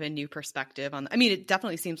get kind of a new perspective on. I mean, it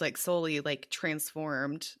definitely seems like Sully like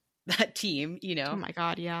transformed that team, you know. Oh my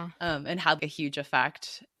God, yeah. And had a huge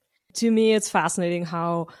effect. To me, it's fascinating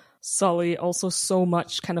how Sully also so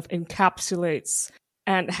much kind of encapsulates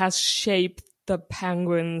and has shaped the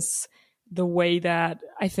Penguins the way that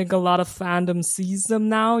I think a lot of fandom sees them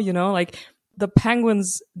now, you know, like the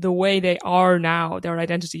Penguins, the way they are now, their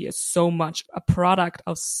identity is so much a product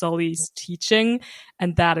of Sully's teaching.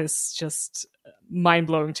 And that is just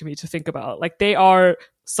mind-blowing to me to think about. Like they are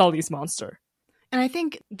Sully's monster. And I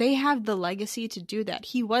think they have the legacy to do that.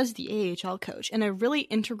 He was the AHL coach, and a really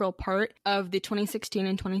integral part of the 2016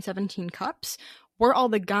 and 2017 Cups were all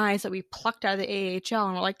the guys that we plucked out of the AHL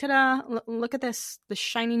and were like, ta-da, look at this, the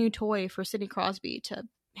shiny new toy for Sidney Crosby to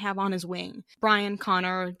have on his wing. Brian,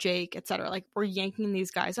 Connor, Jake, etc. Like we're yanking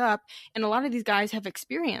these guys up, and a lot of these guys have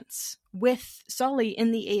experience with Sully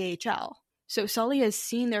in the AHL. So Sully has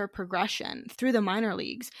seen their progression through the minor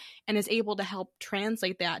leagues and is able to help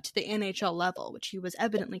translate that to the NHL level, which he was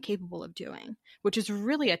evidently capable of doing, which is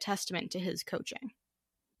really a testament to his coaching.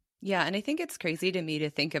 Yeah, and I think it's crazy to me to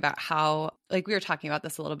think about how, like we were talking about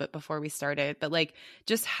this a little bit before we started, but like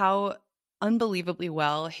just how unbelievably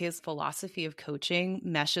well his philosophy of coaching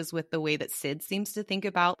meshes with the way that Sid seems to think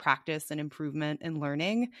about practice and improvement and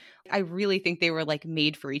learning. I really think they were like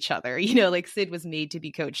made for each other. You know, like Sid was made to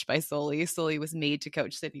be coached by Sully. Sully was made to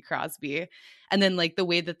coach Sidney Crosby. And then like the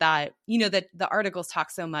way that, you know, that the articles talk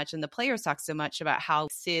so much and the players talk so much about how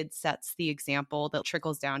Sid sets the example that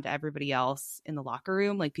trickles down to everybody else in the locker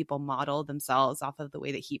room. Like people model themselves off of the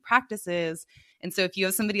way that he practices. And so if you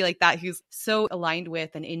have somebody like that who's so aligned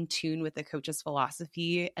with and in tune with the coach's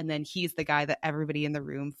philosophy, and then he's the guy that everybody in the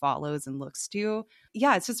room follows and looks to,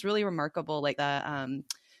 yeah, it's just really remarkable. Like the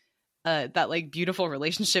that like beautiful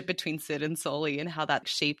relationship between Sid and Sully and how that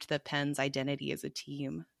shaped the Pens' identity as a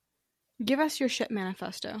team. Give us your shit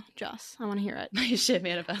manifesto, Jess. I want to hear it. My shit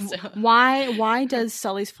manifesto. Why does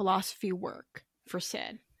Sully's philosophy work for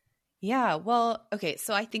Sid? Yeah, well, okay,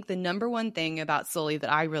 so I think the number one thing about Sully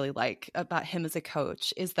that I really like about him as a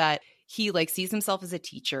coach is that he like sees himself as a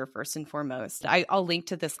teacher first and foremost. I'll link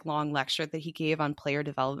to this long lecture that he gave on player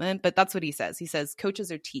development, but that's what he says. He says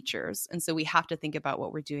coaches are teachers. And so we have to think about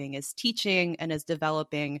what we're doing as teaching and as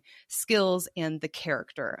developing skills and the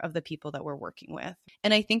character of the people that we're working with.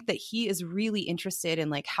 And I think that he is really interested in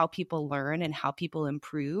like how people learn and how people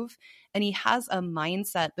improve. And he has a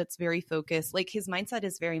mindset that's very focused. Like his mindset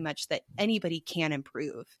is very much that anybody can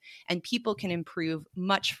improve and people can improve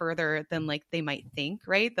much further than like they might think,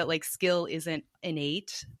 right? That like skill isn't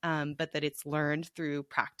innate, but that it's learned through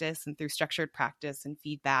practice and through structured practice and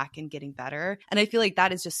feedback and getting better. And I feel like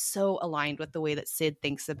that is just so aligned with the way that Sid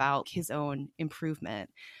thinks about his own improvement.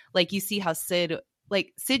 Like you see how Sid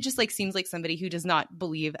just like seems like somebody who does not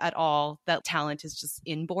believe at all that talent is just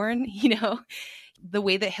inborn, the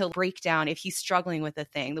way that he'll break down, if he's struggling with a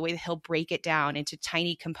thing, the way that he'll break it down into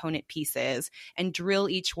tiny component pieces and drill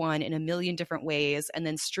each one in a million different ways and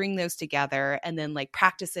then string those together and then like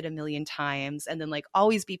practice it a million times and then like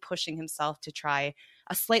always be pushing himself to try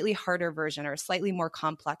a slightly harder version or a slightly more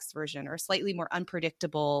complex version or a slightly more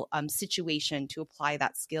unpredictable situation to apply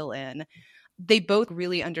that skill in. They both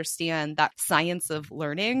really understand that science of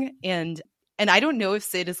learning. And I don't know if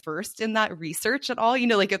Sid is versed in that research at all,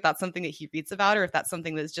 like if that's something that he reads about or if that's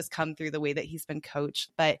something that's just come through the way that he's been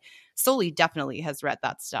coached. But Sully definitely has read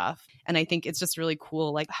that stuff. And I think it's just really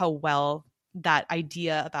cool, like how well that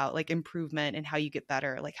idea about like improvement and how you get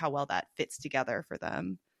better, like how well that fits together for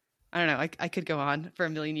them. I don't know. I could go on for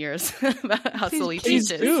a million years about how Sully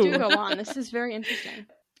teaches. Please do go on. This is very interesting.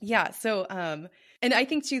 Yeah. So, and I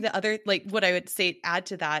think too, the other, like what I would say add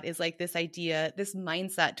to that is like this idea, this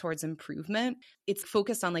mindset towards improvement. It's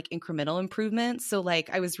focused on like incremental improvement. So like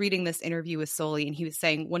I was reading this interview with Sully and he was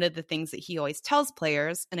saying one of the things that he always tells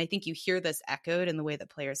players, and I think you hear this echoed in the way that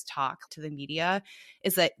players talk to the media,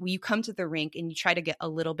 is that you come to the rink and you try to get a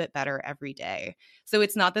little bit better every day. So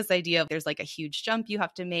it's not this idea of there's like a huge jump you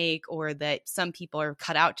have to make or that some people are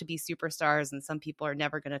cut out to be superstars and some people are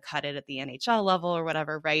never going to cut it at the NHL level or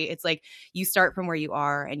whatever, right? It's like you start from where you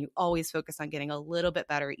are and you always focus on getting a little bit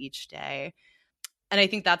better each day. And I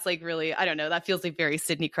think that's like really, I don't know, that feels like very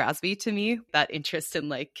Sidney Crosby to me, that interest in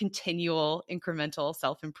like continual incremental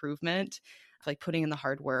self-improvement, like putting in the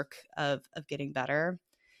hard work of getting better.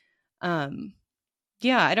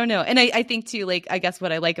 Yeah, I don't know. And I think too, like, I guess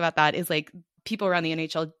what I like about that is like people around the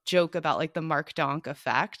NHL joke about like the Mark Donk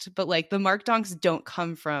effect, but like the Mark Donks don't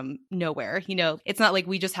come from nowhere. It's not like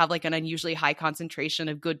we just have like an unusually high concentration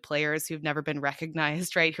of good players who've never been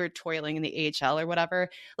recognized, right? Who are toiling in the AHL or whatever.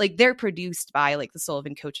 Like they're produced by like the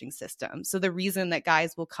Sullivan coaching system. So the reason that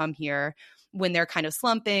guys will come here when they're kind of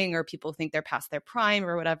slumping or people think they're past their prime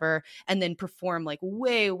or whatever, and then perform like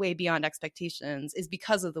way, way beyond expectations is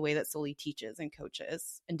because of the way that Sully teaches and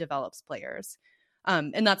coaches and develops players.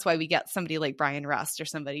 And that's why we get somebody like Brian Rust or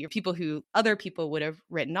somebody or people who other people would have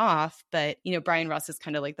written off. But, Brian Rust is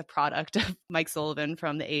kind of like the product of Mike Sullivan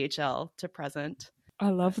from the AHL to present. I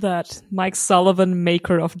love that. Mike Sullivan,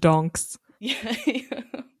 maker of donks. Yeah.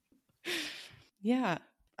 Yeah.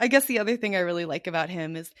 I guess the other thing I really like about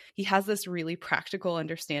him is he has this really practical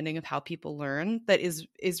understanding of how people learn that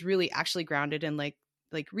is really actually grounded in like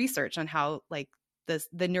research on how like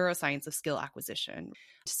the neuroscience of skill acquisition.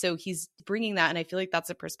 So he's bringing that, and I feel like that's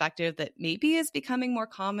a perspective that maybe is becoming more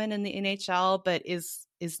common in the NHL, but is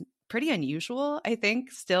pretty unusual, I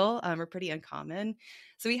think, still, or pretty uncommon.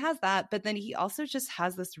 So he has that, but then he also just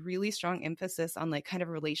has this really strong emphasis on like kind of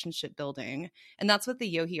relationship building. And that's what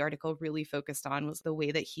the Yohi article really focused on, was the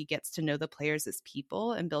way that he gets to know the players as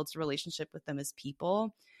people and builds a relationship with them as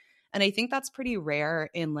people. And I think that's pretty rare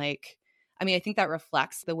in I think that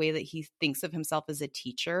reflects the way that he thinks of himself as a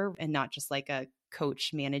teacher and not just like a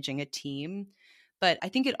coach managing a team. But I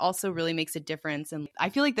think it also really makes a difference. And I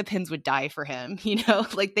feel like the Pins would die for him,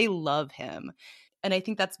 like they love him. And I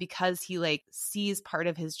think that's because he like sees part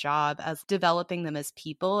of his job as developing them as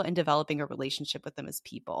people and developing a relationship with them as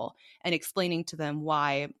people and explaining to them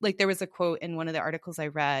why. Like there was a quote in one of the articles I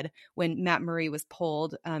read when Matt Murray was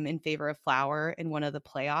pulled in favor of Flower in one of the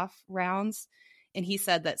playoff rounds. And he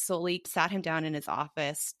said that Sully sat him down in his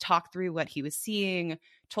office, talked through what he was seeing,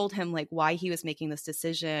 told him like why he was making this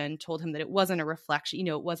decision, told him that it wasn't a reflection,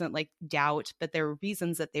 it wasn't like doubt, but there were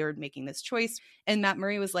reasons that they were making this choice. And Matt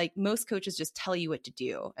Murray was like, most coaches just tell you what to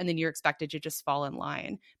do, and then you're expected to just fall in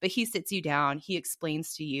line. But he sits you down, he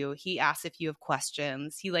explains to you, he asks if you have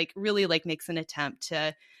questions, he like really like makes an attempt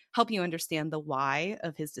to help you understand the why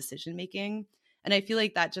of his decision making. And I feel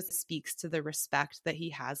like that just speaks to the respect that he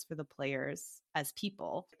has for the players as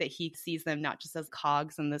people, that he sees them not just as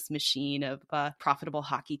cogs in this machine of a profitable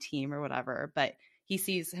hockey team or whatever, but he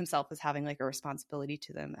sees himself as having like a responsibility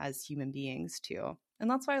to them as human beings too. And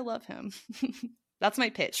that's why I love him. That's my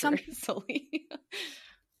pitch for Sully.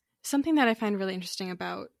 Something that I find really interesting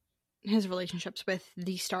about his relationships with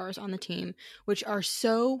the stars on the team, which are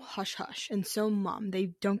so hush-hush and so mum. They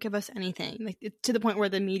don't give us anything. Like to the point where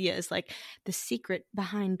the media is like the secret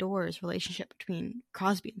behind doors relationship between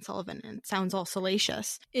Crosby and Sullivan, and it sounds all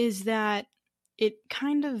salacious, is that it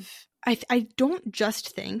kind of, I don't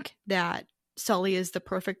just think that Sully is the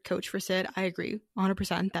perfect coach for Sid. I agree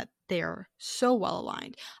 100% that they are so well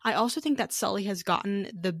aligned. I also think that Sully has gotten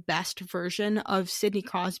the best version of Sidney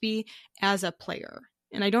Crosby as a player.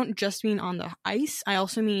 And I don't just mean on the ice, I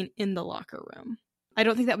also mean in the locker room. I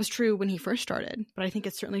don't think that was true when he first started, but I think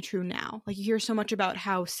it's certainly true now. Like, you hear so much about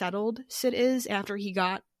how settled Sid is after he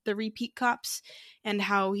got the repeat cups and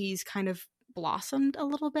how he's kind of blossomed a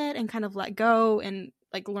little bit and kind of let go and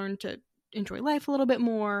like learned to enjoy life a little bit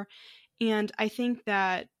more. And I think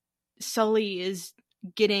that Sully is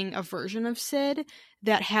getting a version of Sid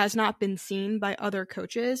that has not been seen by other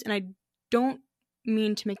coaches. And I don't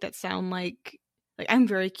mean to make that sound like I'm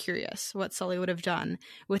very curious what Sully would have done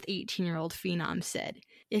with 18-year-old phenom Sid.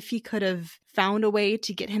 If he could have found a way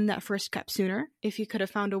to get him that first cup sooner, if he could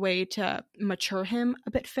have found a way to mature him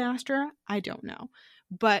a bit faster, I don't know.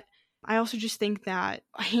 But I also just think that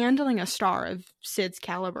handling a star of Sid's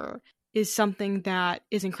caliber is something that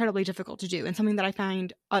is incredibly difficult to do and something that I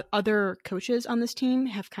find other coaches on this team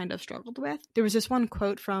have kind of struggled with. There was this one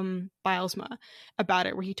quote from Bilesma about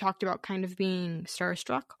it where he talked about kind of being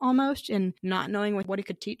starstruck almost and not knowing what he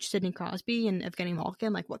could teach Sidney Crosby and Evgeny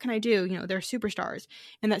Malkin. Like, what can I do? You know, they're superstars.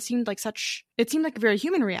 And that seemed like a very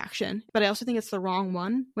human reaction, but I also think it's the wrong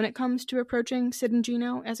one when it comes to approaching Sid and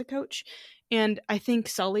Gino as a coach. And I think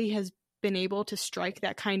Sully has been able to strike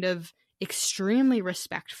that kind of extremely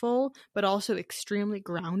respectful, but also extremely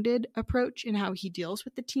grounded approach in how he deals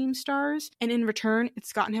with the team stars. And in return,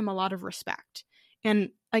 it's gotten him a lot of respect. And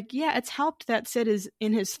like, yeah, it's helped that Sid is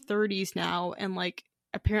in his 30s now and like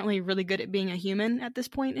apparently really good at being a human at this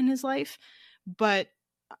point in his life. But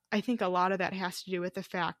I think a lot of that has to do with the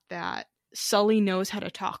fact that Sully knows how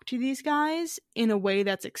to talk to these guys in a way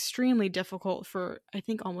that's extremely difficult for, I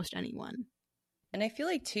think, almost anyone. And I feel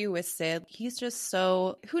like, too, with Sid, he's just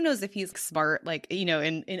so, who knows if he's smart, like, you know,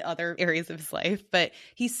 in other areas of his life, but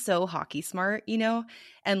he's so hockey smart, you know,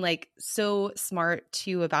 and like so smart,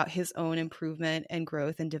 too, about his own improvement and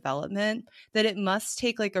growth and development that it must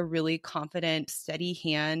take like a really confident, steady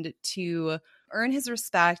hand to earn his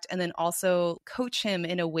respect and then also coach him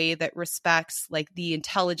in a way that respects like the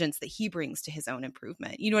intelligence that he brings to his own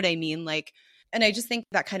improvement. You know what I mean? Like, and I just think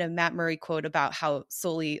that kind of Matt Murray quote about how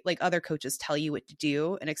Sully, like other coaches tell you what to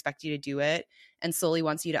do and expect you to do it, and Sully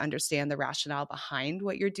wants you to understand the rationale behind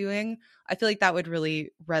what you're doing. I feel like that would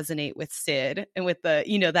really resonate with Sid and with the,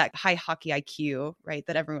 you know, that high hockey IQ, right,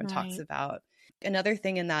 that everyone talks about. Another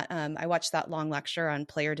thing in that, I watched that long lecture on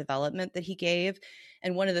player development that he gave.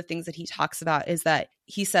 And one of the things that he talks about is that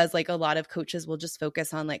he says like a lot of coaches will just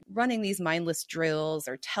focus on like running these mindless drills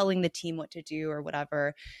or telling the team what to do or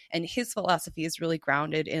whatever. And his philosophy is really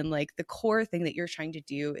grounded in like the core thing that you're trying to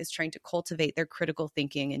do is trying to cultivate their critical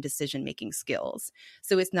thinking and decision-making skills.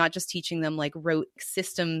 So it's not just teaching them like rote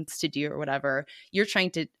systems to do or whatever. You're trying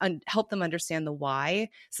to help them understand the why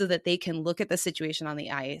so that they can look at the situation on the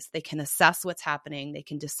ice. They can assess what's happening. They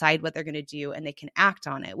can decide what they're going to do and they can act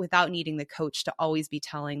on it without needing the coach to always be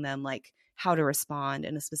telling them like how to respond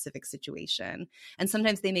in a specific situation. And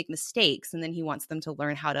sometimes they make mistakes and then he wants them to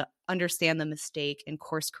learn how to understand the mistake and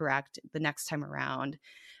course correct the next time around.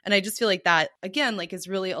 And I just feel like that, again, like is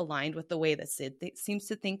really aligned with the way that Sid seems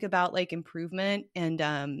to think about like improvement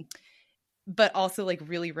and but also like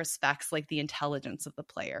really respects like the intelligence of the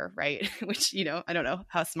player, right? Which, you know, I don't know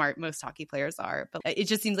how smart most hockey players are, but it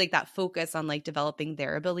just seems like that focus on like developing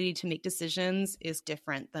their ability to make decisions is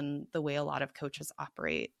different than the way a lot of coaches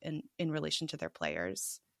operate in relation to their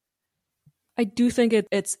players. I do think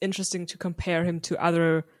it's interesting to compare him to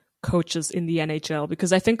other coaches in the NHL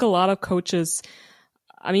because I think a lot of coaches,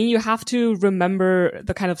 I mean, you have to remember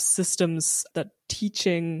the kind of systems, the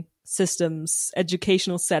teaching systems,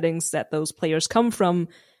 educational settings that those players come from,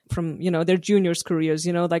 you know, their juniors careers,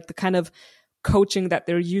 you know, like the kind of coaching that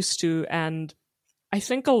they're used to. And I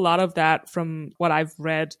think a lot of that from what I've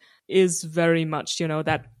read is very much, you know,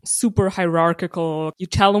 that super hierarchical, you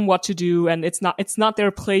tell them what to do and it's not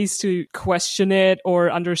their place to question it or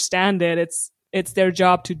understand it. It's their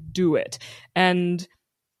job to do it. And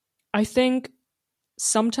I think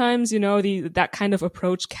sometimes, you know, that kind of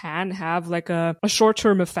approach can have like a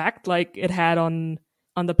short-term effect like it had on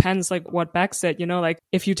the Pens, like what Beck said, you know, like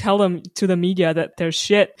if you tell them to the media that they're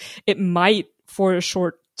shit, it might for a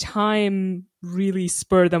short time really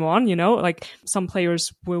spur them on, you know, like some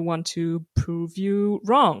players will want to prove you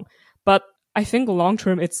wrong. But I think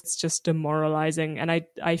long-term, it's just demoralizing. And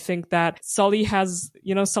I think that Sully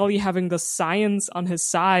having the science on his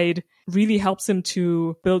side really helps him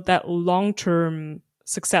to build that long-term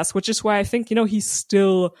success, which is why I think, you know, he's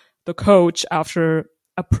still the coach after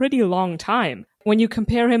a pretty long time. When you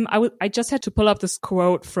compare him, I just had to pull up this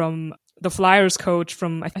quote from the Flyers coach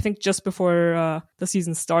from, I think, just before the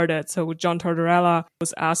season started. So John Tortorella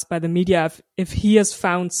was asked by the media if he has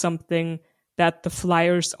found something that the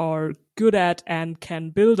Flyers are good at and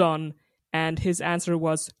can build on. And his answer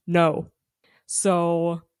was no.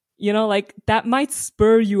 So, like that might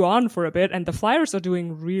spur you on for a bit. And the Flyers are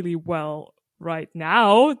doing really well right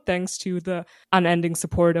now, thanks to the unending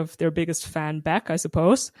support of their biggest fan, Beck, I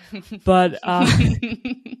suppose. But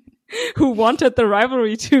who wanted the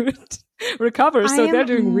rivalry to recover, so they're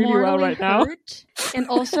doing really well right now. And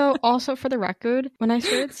also for the record, when I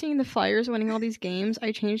started seeing the Flyers winning all these games,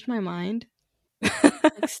 I changed my mind.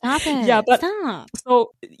 Like, stop it. Yeah, but stop.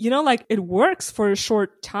 So, it works for a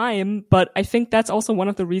short time, but I think that's also one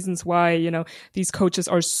of the reasons why, these coaches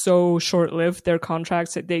are so short-lived, their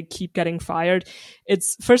contracts, that they keep getting fired.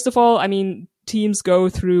 It's, first of all, teams go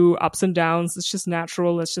through ups and downs. It's just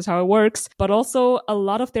natural. It's just how it works. But also a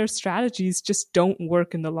lot of their strategies just don't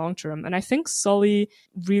work in the long term. And I think Sully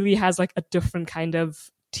really has like a different kind of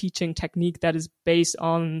teaching technique that is based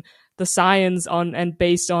on the science and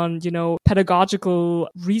based on, pedagogical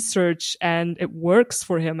research, and it works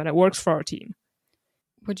for him and it works for our team.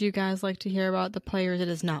 Would you guys like to hear about the players it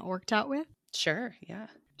has not worked out with? Sure, yeah.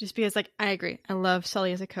 Just because, I agree. I love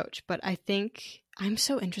Sully as a coach, but I think I'm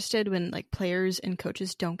so interested when, players and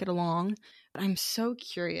coaches don't get along. But I'm so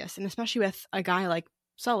curious, and especially with a guy like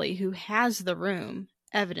Sully, who has the room,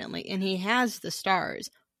 evidently, and he has the stars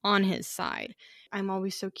on his side. I'm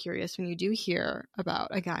always so curious when you do hear about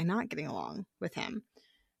a guy not getting along with him.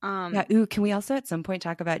 Can we also at some point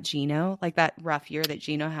talk about Gino? Like that rough year that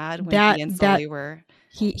Gino had when he and Sully were...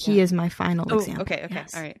 He is my final example. Okay,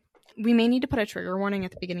 yes. All right. We may need to put a trigger warning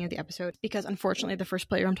at the beginning of the episode because, unfortunately, the first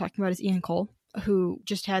player I'm talking about is Ian Cole, who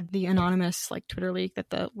just had the anonymous Twitter leak that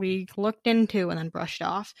the league looked into and then brushed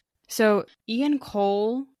off. So Ian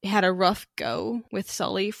Cole had a rough go with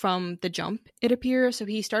Sully from the jump, it appears. So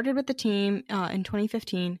he started with the team in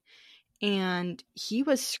 2015, and he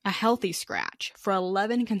was a healthy scratch for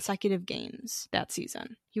 11 consecutive games that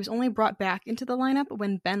season. He was only brought back into the lineup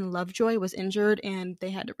when Ben Lovejoy was injured and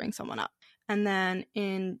they had to bring someone up. And then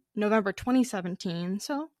in November 2017,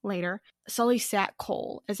 so later, Sully sat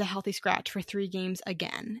Cole as a healthy scratch for 3 games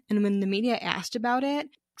again. And when the media asked about it,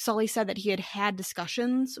 Sully said that he had had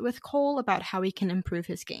discussions with Cole about how he can improve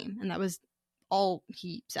his game. And that was all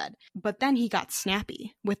he said. But then he got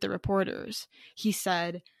snappy with the reporters. He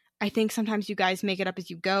said, I think sometimes you guys make it up as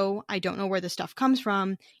you go. I don't know where this stuff comes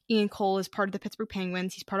from. Ian Cole is part of the Pittsburgh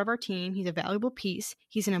Penguins. He's part of our team. He's a valuable piece.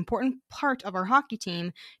 He's an important part of our hockey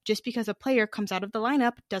team. Just because a player comes out of the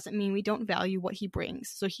lineup doesn't mean we don't value what he brings.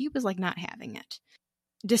 So he was not having it.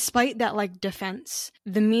 Despite that defense,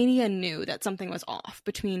 the media knew that something was off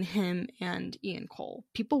between him and Ian Cole.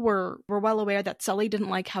 People were well aware that Sully didn't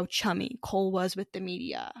like how chummy Cole was with the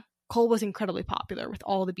media. Cole was incredibly popular with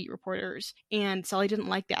all the beat reporters, and Sully didn't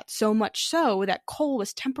like that, so much so that Cole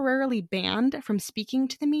was temporarily banned from speaking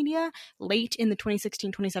to the media late in the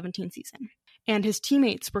 2016-2017 season. And his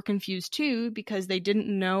teammates were confused too because they didn't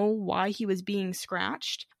know why he was being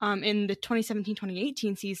scratched. In the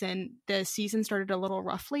 2017-2018 season, the season started a little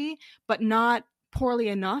roughly, but not poorly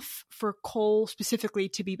enough for Cole specifically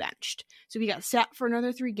to be benched. So he got sat for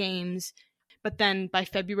another 3 games. But then by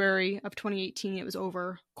February of 2018, it was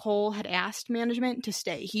over. Cole had asked management to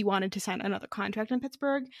stay. He wanted to sign another contract in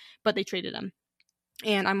Pittsburgh, but they traded him.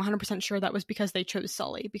 And I'm 100% sure that was because they chose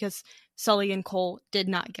Sully, because Sully and Cole did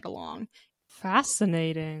not get along.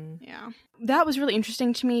 Fascinating. Yeah. That was really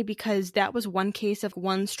interesting to me because that was one case of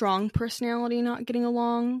one strong personality not getting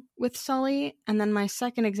along with Sully. And then my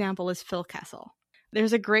second example is Phil Kessel.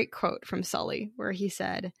 There's a great quote from Sully where he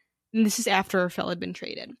said, and this is after Phil had been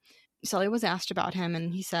traded, Sully was asked about him,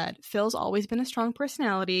 and he said, Phil's always been a strong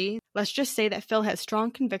personality. Let's just say that Phil has strong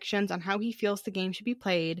convictions on how he feels the game should be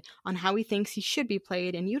played, on how he thinks he should be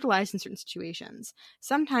played and utilized in certain situations.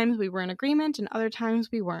 Sometimes we were in agreement, and other times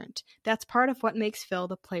we weren't. That's part of what makes Phil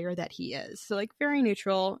the player that he is. So, very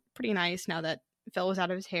neutral, pretty nice now that Phil was out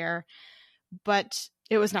of his hair. But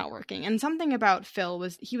it was not working. And something about Phil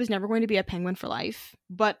was he was never going to be a Penguin for life,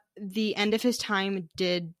 but the end of his time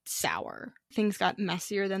did sour. Things got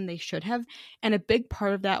messier than they should have, and a big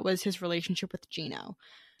part of that was his relationship with Gino.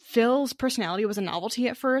 Phil's personality was a novelty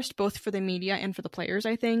at first, both for the media and for the players,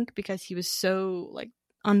 I think, because he was so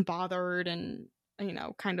unbothered and,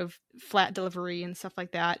 kind of flat delivery and stuff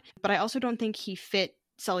like that. But I also don't think he fit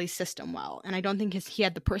Sully's system well, and I don't think he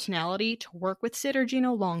had the personality to work with Sid or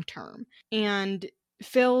Gino long term. And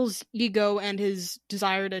Phil's ego and his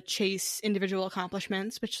desire to chase individual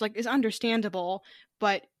accomplishments, which is understandable,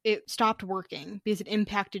 but it stopped working because it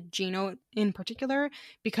impacted Gino in particular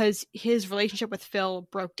because his relationship with Phil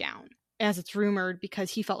broke down. as it's rumored,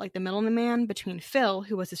 because he felt like the middleman between Phil,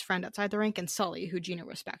 who was his friend outside the rink, and Sully, who Gino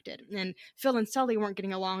respected. And Phil and Sully weren't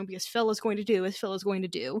getting along because Phil is going to do as Phil is going to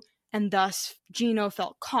do. And thus, Gino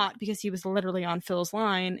felt caught because he was literally on Phil's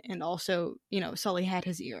line, and also, Sully had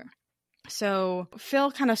his ear. So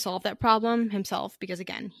Phil kind of solved that problem himself because,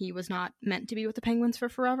 again, he was not meant to be with the Penguins for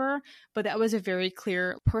forever. But that was a very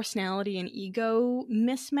clear personality and ego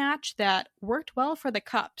mismatch that worked well for the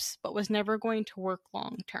Cups, but was never going to work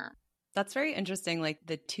long term. That's very interesting, like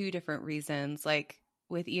the two different reasons, like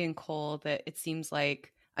with Ian Cole, that it seems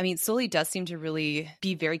like, Sully does seem to really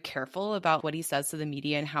be very careful about what he says to the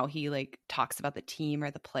media and how he like talks about the team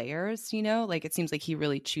or the players, like it seems like he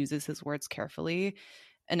really chooses his words carefully.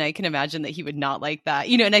 And I can imagine that he would not like that,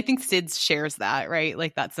 and I think Sid shares that, right?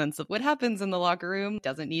 Like that sense of what happens in the locker room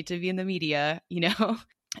doesn't need to be in the media,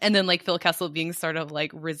 And then like Phil Kessel being sort of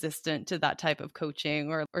like resistant to that type of coaching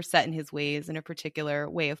or set in his ways in a particular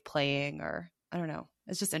way of playing, or I don't know.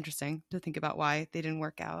 It's just interesting to think about why they didn't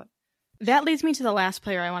work out. That leads me to the last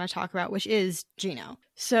player I want to talk about, which is Gino.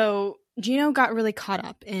 So Gino got really caught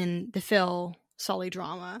up in the Phil Sully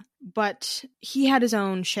drama, but he had his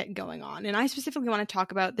own shit going on. And I specifically want to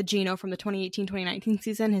talk about the Gino from the 2018-2019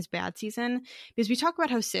 season, his bad season, because we talk about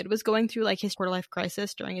how Sid was going through like his quarter-life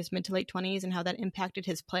crisis during his mid to late 20s and how that impacted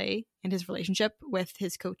his play and his relationship with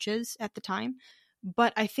his coaches at the time.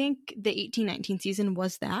 But I think the 18-19 season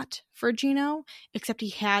was that for Gino, except he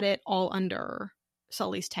had it all under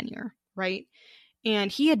Sully's tenure, right?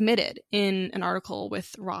 And he admitted in an article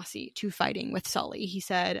with Rossi to fighting with Sully. He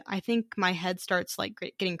said, I think my head starts like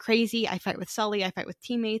getting crazy. I fight with Sully. I fight with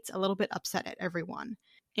teammates, a little bit upset at everyone.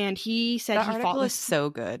 And he said that he article fought with... is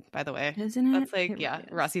so good, by the way. Isn't it? That's like, it yeah, really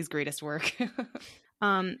Rossi's greatest work.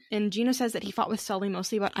 And Gino says that he fought with Sully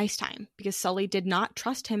mostly about ice time because Sully did not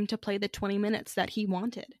trust him to play the 20 minutes that he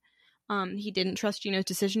wanted. He didn't trust Gino's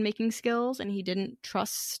decision-making skills, and he didn't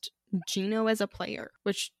trust Gino as a player,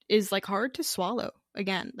 which is like hard to swallow.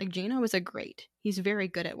 Again, like Gino is he's very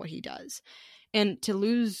good at what he does. And to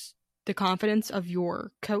lose the confidence of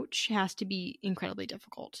your coach has to be incredibly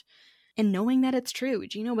difficult. And knowing that it's true,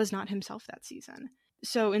 Gino was not himself that season.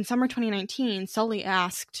 So in summer 2019, Sully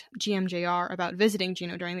asked GMJR about visiting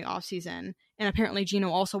Gino during the offseason. And apparently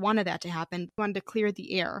Gino also wanted that to happen, wanted to clear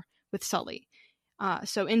the air with Sully.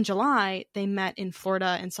 So in July, they met in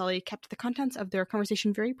Florida, and Sully kept the contents of their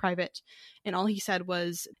conversation very private. And all he said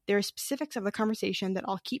was, there are specifics of the conversation that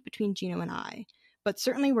I'll keep between Gino and I. But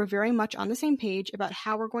certainly we're very much on the same page about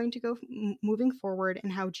how we're going to go moving forward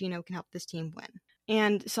and how Gino can help this team win.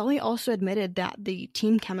 And Sully also admitted that the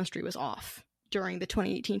team chemistry was off during the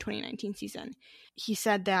 2018-2019 season. He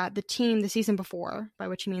said that the team the season before, by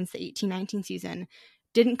which he means the 18-19 season,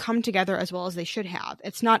 didn't come together as well as they should have.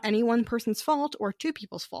 It's not any one person's fault or two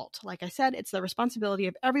people's fault. Like I said, it's the responsibility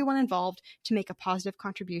of everyone involved to make a positive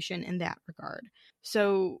contribution in that regard.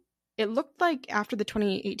 So it looked like after the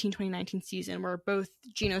 2018-2019 season, where both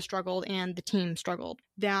Gino struggled and the team struggled,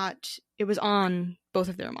 that it was on both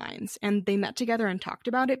of their minds. And they met together and talked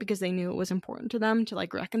about it because they knew it was important to them to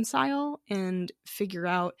like reconcile and figure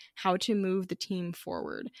out how to move the team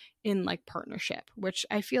forward in like partnership, which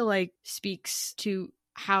I feel like speaks to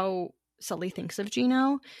how Sully thinks of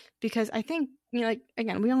Gino, because I think, like,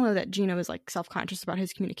 again, we all know that Gino is like self-conscious about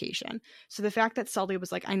his communication. So the fact that Sully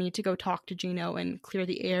was like, I need to go talk to Gino and clear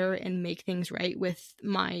the air and make things right with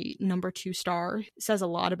my number 2 star says a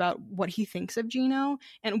lot about what he thinks of Gino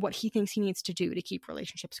and what he thinks he needs to do to keep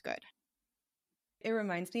relationships good. It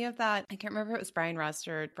reminds me of that. I can't remember if it was Brian Rust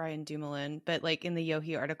or Brian Dumoulin, but like in the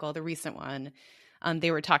Yohi article, the recent one,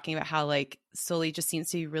 they were talking about how like Sully just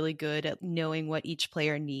seems to be really good at knowing what each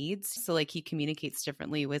player needs. So like he communicates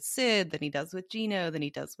differently with Sid than he does with Gino, than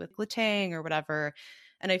he does with Letang or whatever.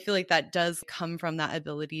 And I feel like that does come from that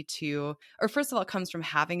ability to, or first of all, it comes from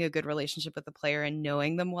having a good relationship with the player and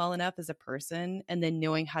knowing them well enough as a person, and then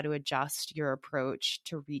knowing how to adjust your approach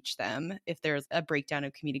to reach them if there's a breakdown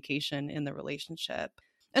of communication in the relationship.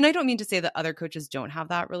 And I don't mean to say that other coaches don't have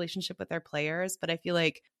that relationship with their players, but I feel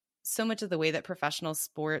like so much of the way that professional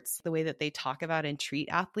sports, the way that they talk about and treat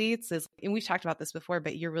athletes is, and we've talked about this before,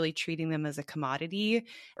 but you're really treating them as a commodity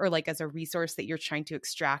or like as a resource that you're trying to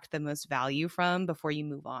extract the most value from before you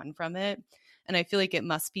move on from it. And I feel like it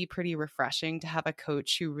must be pretty refreshing to have a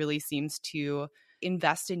coach who really seems to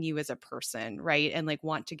invest in you as a person, right? And like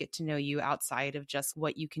want to get to know you outside of just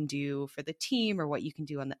what you can do for the team or what you can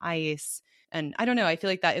do on the ice. And I don't know, I feel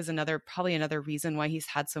like that is probably another reason why he's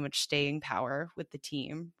had so much staying power with the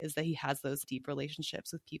team, is that he has those deep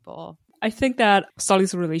relationships with people. I think that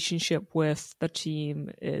Sully's relationship with the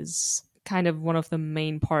team is kind of one of the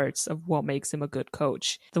main parts of what makes him a good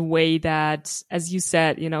coach. The way that, as you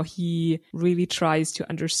said, he really tries to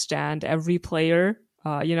understand every player,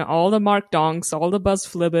 all the Mark Donks, all the Buzz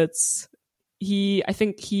Flibbits. I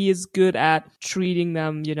think he is good at treating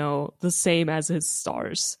them, the same as his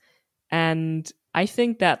stars. And I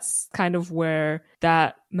think that's kind of where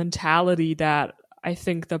that mentality that I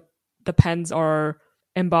think the Pens are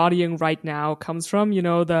embodying right now comes from,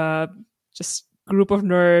 the just group of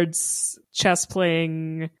nerds, chess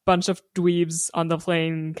playing, bunch of dweebs on the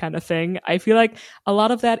plane kind of thing. I feel like a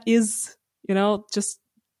lot of that is, just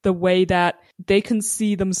the way that they can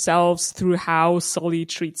see themselves through how Sully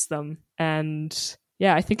treats them. And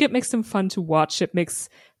yeah, I think it makes them fun to watch. It makes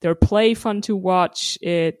their play fun to watch.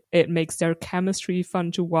 It makes their chemistry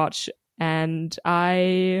fun to watch. And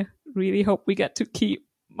I really hope we get to keep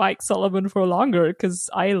Mike Sullivan for longer because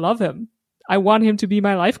I love him. I want him to be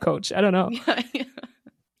my life coach. I don't know. Yeah.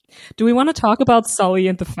 Do we want to talk about Sully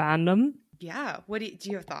and the fandom? Yeah. What do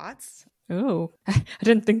you have thoughts? Oh, I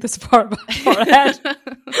didn't think this far ahead.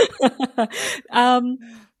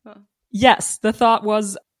 Yes, the thought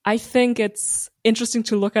was, I think it's interesting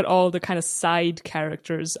to look at all the kind of side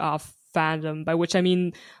characters of fandom, by which I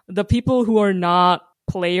mean the people who are not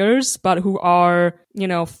players, but who are,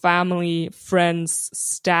 family, friends,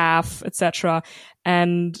 staff, etc.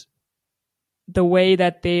 And the way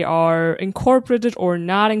that they are incorporated or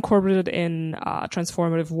not incorporated in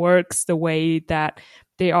transformative works, the way that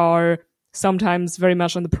they are sometimes very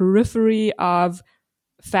much on the periphery of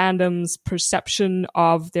fandom's perception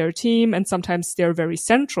of their team, and sometimes they're very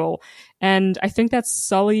central. And I think that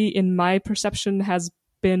Sully, in my perception, has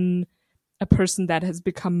been a person that has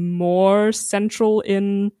become more central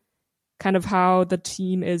in kind of how the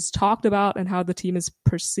team is talked about and how the team is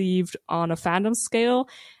perceived on a fandom scale.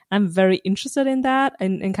 I'm very interested in that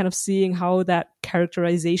and kind of seeing how that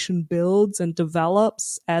characterization builds and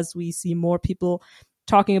develops as we see more people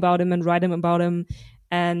talking about him and writing about him.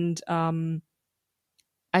 And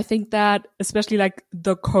I think that especially like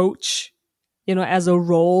the coach, as a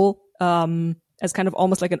role, as kind of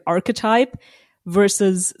almost like an archetype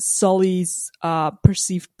versus Sully's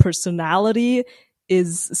perceived personality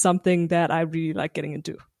is something that I really like getting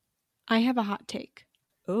into. I have a hot take.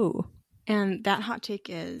 Oh. And that hot take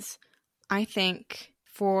is, I think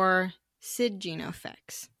for Sid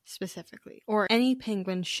Genofix specifically, or any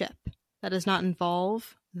Penguin ship that does not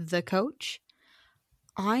involve the coach,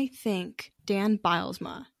 I think Dan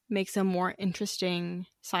Bylsma makes a more interesting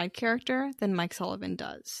side character than Mike Sullivan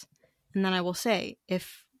does. And then I will say,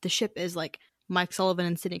 if the ship is like Mike Sullivan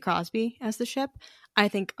and Sidney Crosby as the ship, I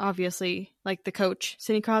think obviously like the coach,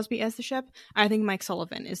 Sidney Crosby as the ship, I think Mike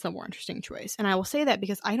Sullivan is the more interesting choice. And I will say that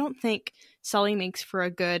because I don't think Sully makes for a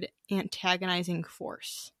good antagonizing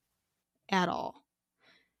force at all.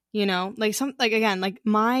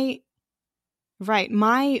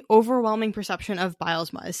 My overwhelming perception of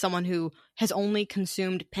Bylsma as someone who has only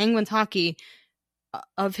consumed Penguins hockey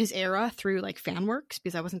of his era through like fan works,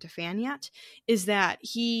 because I wasn't a fan yet, is that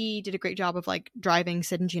he did a great job of like driving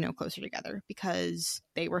Sid and Gino closer together because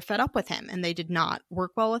they were fed up with him and they did not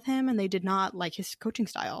work well with him and they did not like his coaching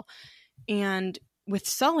style. And with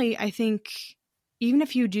Sully, I think even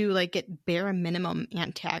if you do like get bare minimum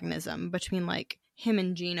antagonism between like him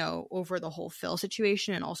and Gino over the whole Phil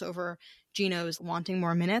situation and also over Gino's wanting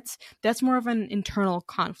more minutes, that's more of an internal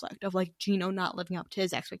conflict of like Gino not living up to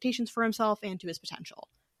his expectations for himself and to his potential,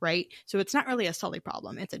 right? So it's not really a Sully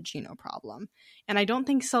problem, it's a Gino problem. And I don't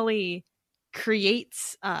think Sully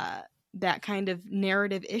creates that kind of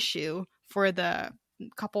narrative issue for the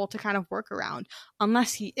couple to kind of work around,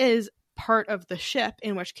 unless he is part of the ship,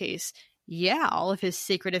 in which case, yeah, all of his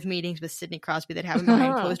secretive meetings with Sidney Crosby that happen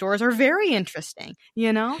behind closed doors are very interesting,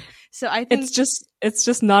 So I think it's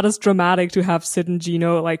just not as dramatic to have Sid and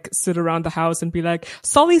Gino like sit around the house and be like,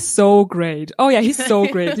 Sully's so great. Oh yeah, he's so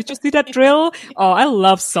great. Did you see that drill? Oh, I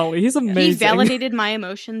love Sully. He's amazing. He validated my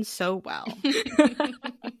emotions so well.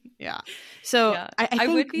 Yeah. So yeah. I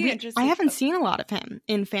think would be interested. I haven't seen a lot of him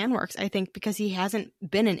in fan works, I think, because he hasn't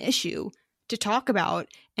been an issue to talk about,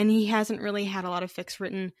 and he hasn't really had a lot of fics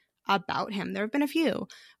written about him. There have been a few,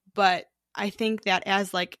 but I think that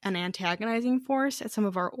as like an antagonizing force, as some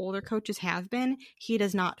of our older coaches have been, he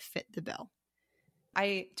does not fit the bill.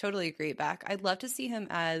 I totally agree, Beck. I'd love to see him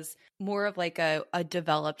as more of like a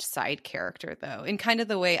developed side character, though, in kind of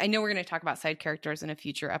the way, I know we're going to talk about side characters in a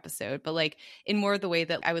future episode, but like in more of the way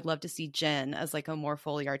that I would love to see Jen as like a more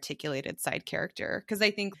fully articulated side character. Because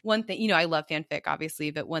I think one thing, I love fanfic, obviously,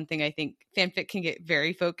 but one thing I think fanfic can get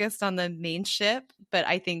very focused on the main ship, but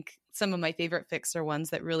I think some of my favorite fics are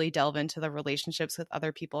ones that really delve into the relationships with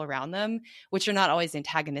other people around them, which are not always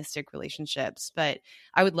antagonistic relationships. But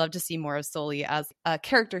I would love to see more of Sully as a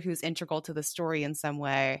character who's integral to the story in some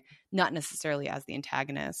way, not necessarily as the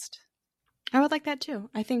antagonist. I would like that too.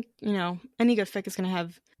 I think, any good fic is going to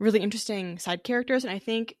have really interesting side characters. And I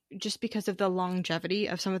think just because of the longevity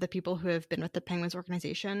of some of the people who have been with the Penguins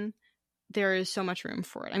organization, there is so much room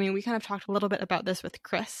for it. I mean, we kind of talked a little bit about this with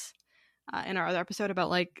Chris in our other episode about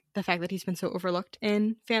like the fact that he's been so overlooked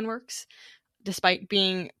in FanWorks, despite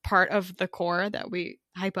being part of the core that we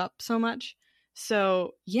hype up so much.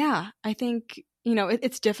 So yeah, I think,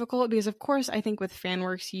 it's difficult because of course I think with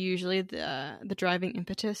FanWorks, usually the driving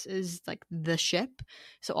impetus is like the ship.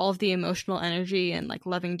 So all of the emotional energy and like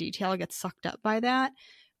loving detail gets sucked up by that.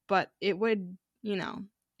 But it would,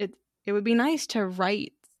 it would be nice to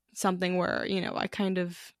write something where, I kind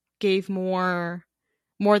of gave more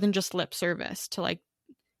than just lip service to like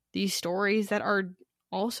these stories that are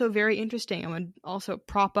also very interesting and would also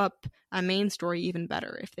prop up a main story even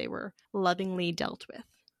better if they were lovingly dealt with.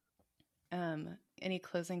 Any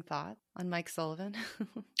closing thought on Mike Sullivan?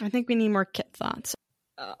 I think we need more Kit thoughts.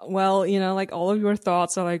 Well, like all of your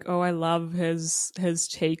thoughts are like, oh, I love his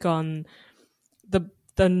take on the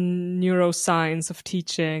neuroscience of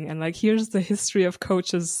teaching, and like here's the history of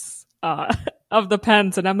coaches of the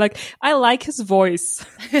Pens, and I'm like, I like his voice.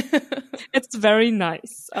 It's very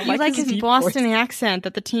nice. I like his Boston voice. Accent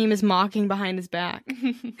that the team is mocking behind his back.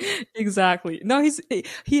 Exactly. No,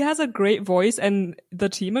 he has a great voice, and the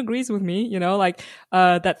team agrees with me. Like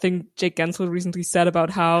that thing Jake Gensel recently said about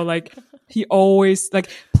how like he always like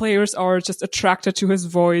players are just attracted to his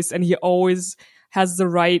voice, and he always has the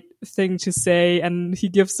right thing to say, and he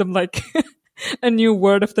gives them like a new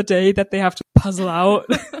word of the day that they have to puzzle out.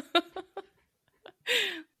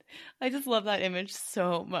 I just love that image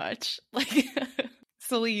so much. Like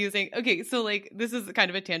Sully using, okay, so like this is kind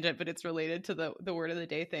of a tangent, but it's related to the word of the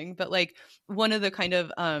day thing. But like one of the kind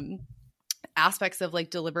of aspects of like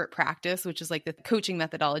deliberate practice, which is like the coaching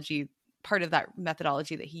methodology, part of that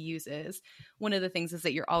methodology that he uses, one of the things is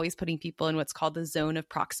that you're always putting people in what's called the zone of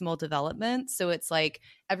proximal development. So it's like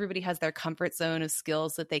everybody has their comfort zone of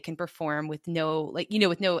skills that they can perform with no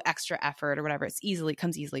extra effort or whatever. It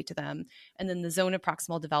comes easily to them. And then the zone of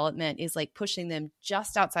proximal development is like pushing them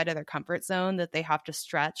just outside of their comfort zone that they have to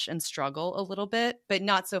stretch and struggle a little bit, but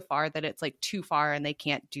not so far that it's like too far and they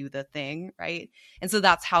can't do the thing, right? And so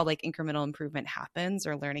that's how like incremental improvement happens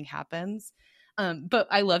or learning happens. But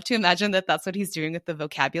I love to imagine that that's what he's doing with the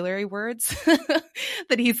vocabulary words.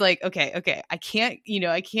 That he's like, okay, I can't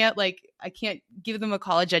give them a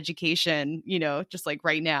college education, just like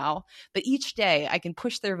right now. But each day I can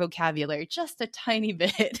push their vocabulary just a tiny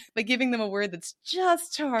bit by giving them a word that's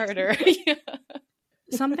just harder.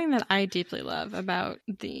 Something that I deeply love about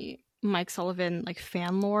the Mike Sullivan like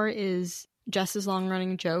fan lore is Jess's long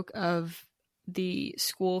running joke of the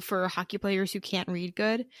school for hockey players who can't read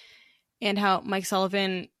good. And how Mike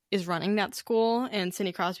Sullivan is running that school and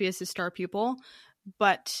Sidney Crosby is his star pupil.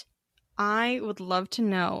 But I would love to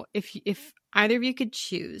know if either of you could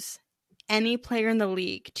choose any player in the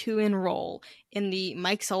league to enroll in the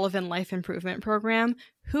Mike Sullivan Life Improvement Program,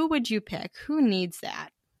 who would you pick? Who needs that?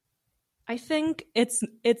 I think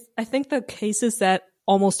I think the case is that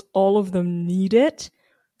almost all of them need it.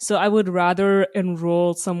 So I would rather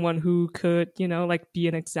enroll someone who could, like be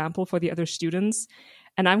an example for the other students.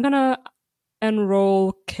 And I'm going to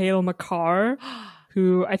enroll Cale Makar,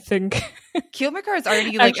 who I think... Cale Makar is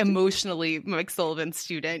already like emotionally Mike Sullivan's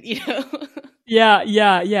student,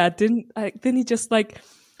 Yeah. Didn't he just like...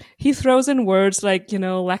 He throws in words like,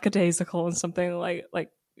 lackadaisical and something like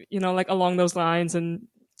along those lines. And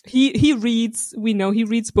he reads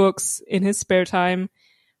books in his spare time.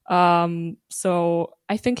 So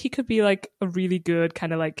I think he could be like a really good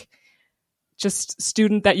kind of like just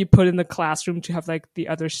student that you put in the classroom to have like the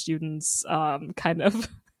other students kind of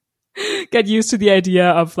get used to the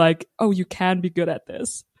idea of like, oh, you can be good at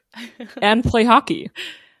this and play hockey.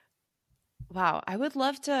 Wow. I would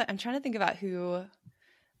love to, I'm trying to think about who,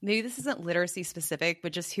 maybe this isn't literacy specific,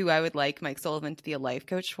 but just who I would like Mike Sullivan to be a life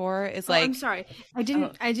coach for is like. I'm sorry. I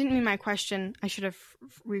didn't mean my question. I should have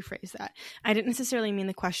rephrased that. I didn't necessarily mean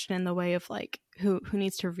the question in the way of like who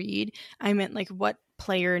needs to read. I meant like what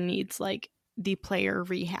player needs like the player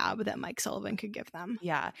rehab that Mike Sullivan could give them.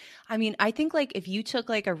 Yeah. I mean, I think like if you took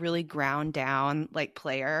like a really ground down like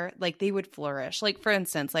player, like they would flourish. Like for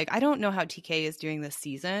instance, like I don't know how TK is doing this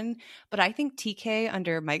season, but I think TK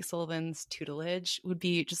under Mike Sullivan's tutelage would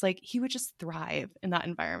be just like, he would just thrive in that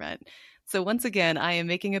environment. So once again, I am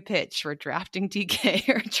making a pitch for drafting TK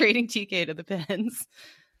or trading TK to the Pens.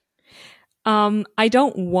 I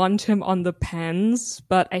don't want him on the Pens,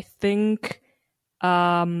 but I think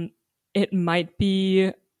it might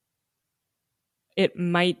be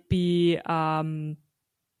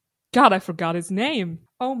God, I forgot his name.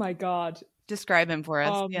 Oh my God. Describe him for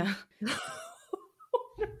us. Yeah. He's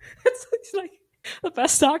like the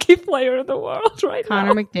best hockey player in the world right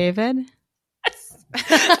Connor now. McDavid?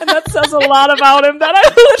 And that says a lot about him that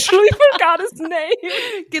I literally forgot his name.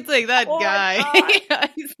 It's like that guy. Yeah,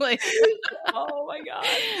 he's like, oh my God.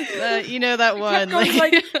 you know that one.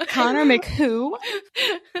 Like Connor McWho?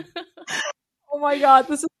 Oh my God.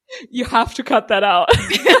 You have to cut that out.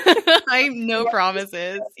 I have no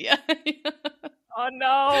promises. Yeah. Oh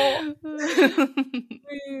no.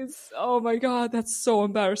 Please. Oh my God. That's so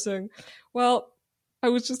embarrassing. Well, I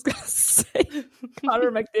was just going to say Connor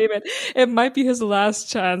McDavid. It might be his last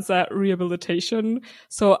chance at rehabilitation.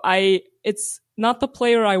 So it's not the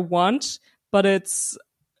player I want, but it's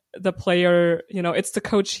the player, it's the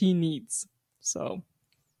coach he needs. So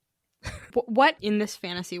what in this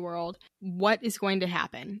fantasy world, what is going to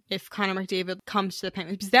happen if Connor McDavid comes to the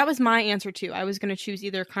Penguins? Because that was my answer too. I was going to choose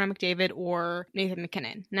either Connor McDavid or Nathan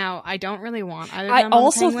McKinnon. Now, I don't really want either of them. I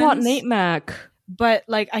also thought Nate Mac. But,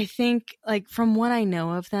 I think, from what I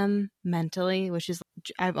know of them mentally, which is,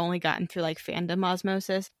 I've only gotten through, fandom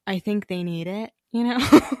osmosis, I think they need it,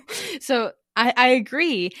 So, I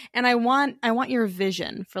agree. And I want your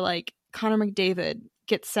vision for, Connor McDavid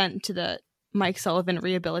gets sent to the Mike Sullivan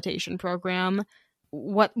rehabilitation program.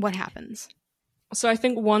 What happens? So, I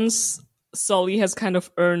think once Sully has kind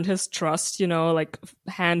of earned his trust,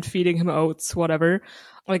 hand feeding him oats, whatever,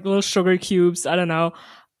 little sugar cubes, I don't know.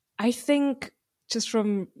 I think just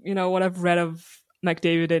from, what I've read of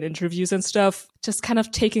McDavid in interviews and stuff, just kind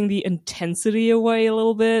of taking the intensity away a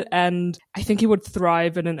little bit. And I think he would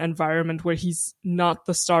thrive in an environment where he's not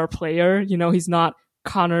the star player. He's not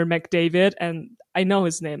Connor McDavid. And I know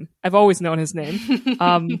his name. I've always known his name.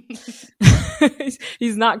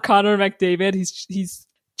 He's not Connor McDavid. He's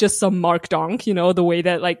just some Mark Donk, the way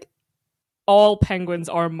that all Penguins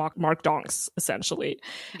are Mark Donks, essentially.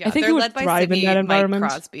 Yeah, I think he would thrive in that environment.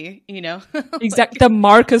 Mike Crosby, Exactly. The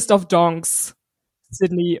Markest of Donks,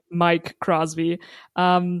 Sidney Mike Crosby.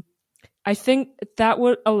 I think that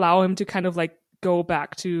would allow him to kind of go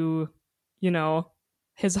back to,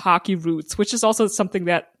 his hockey roots, which is also something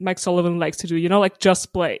that Mike Sullivan likes to do,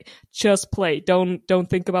 just play. Don't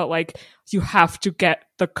think about you have to get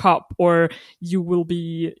the cup or you will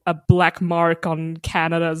be a black mark on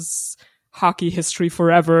Canada's hockey history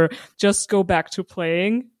forever. Just go back to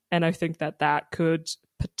playing, and I think that could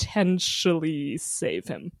potentially save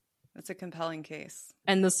him. That's a compelling case.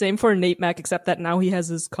 And the same for Nate Mac, except that now he has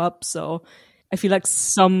his cup, so I feel like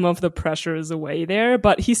some of the pressure is away there,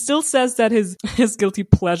 but he still says that his guilty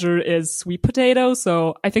pleasure is sweet potato,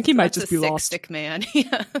 so I think he might just be lost. Stick man.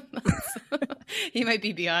 Yeah. He might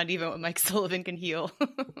be beyond even what Mike Sullivan can heal.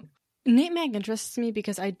 Nate Mac interests me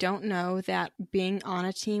because I don't know that being on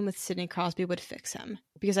a team with Sidney Crosby would fix him.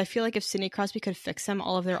 Because I feel like if Sidney Crosby could fix him,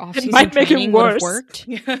 all of their offseason training would have worked.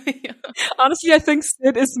 Yeah. Honestly, I think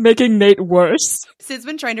Sid is making Nate worse. Sid's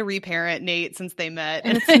been trying to reparent Nate since they met,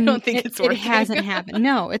 and I don't think it's working. It hasn't happened.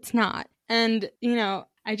 No, it's not. And,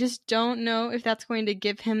 I just don't know if that's going to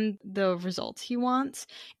give him the results he wants.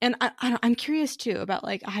 And I'm curious, too, about,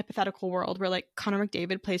 a hypothetical world where, Connor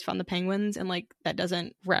McDavid plays for the Penguins and, that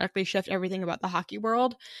doesn't radically shift everything about the hockey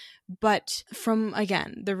world. But from,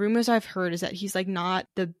 again, the rumors I've heard is that he's, not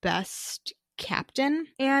the best captain.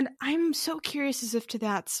 And I'm so curious as if to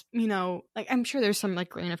that's, I'm sure there's some,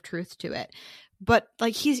 grain of truth to it. But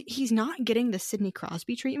he's not getting the Sidney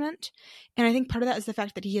Crosby treatment. And I think part of that is the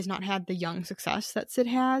fact that he has not had the young success that Sid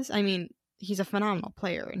has. I mean, he's a phenomenal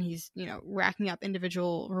player and he's, racking up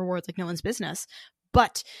individual rewards like no one's business.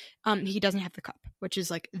 But he doesn't have the cup, which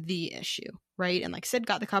is the issue, right? And Sid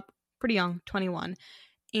got the cup pretty young, 21.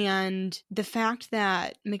 And the fact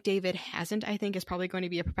that McDavid hasn't, I think, is probably going to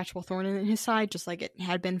be a perpetual thorn in his side, just like it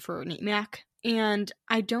had been for Nate Mac. And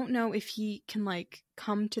I don't know if he can,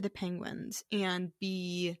 come to the Penguins and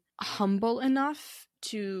be humble enough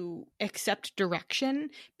to accept direction,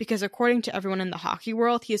 because according to everyone in the hockey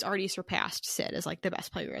world, he has already surpassed Sid as the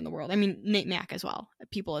best player in the world. I mean, Nate Mac as well.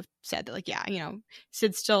 People have said that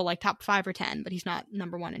Sid's still top 5 or 10, but he's not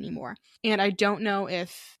number 1 anymore. And I don't know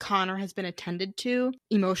if Connor has been attended to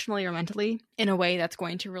emotionally or mentally in a way that's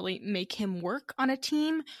going to really make him work on a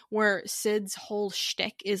team where Sid's whole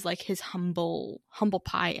shtick is his humble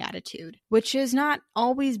pie attitude, which has not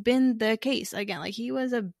always been the case. Again, he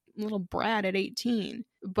was a little brat at 18,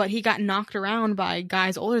 but he got knocked around by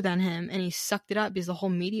guys older than him and he sucked it up because the whole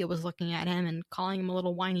media was looking at him and calling him a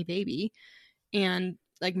little whiny baby. And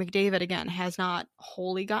like McDavid, again, has not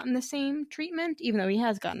wholly gotten the same treatment, even though he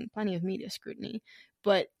has gotten plenty of media scrutiny.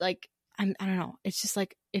 But like, I don't know. It's just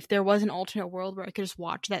like, if there was an alternate world where I could just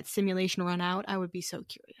watch that simulation run out, I would be so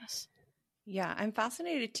curious. Yeah, I'm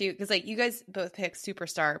fascinated too, because like you guys both pick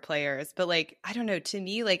superstar players, but like, I don't know, to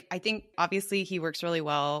me, like, I think obviously he works really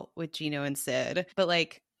well with Gino and Sid, but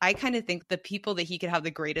like, I kind of think the people that he could have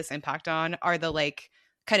the greatest impact on are the like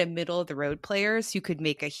kind of middle of the road players who could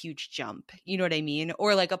make a huge jump. You know what I mean?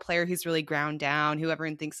 Or like a player who's really ground down, who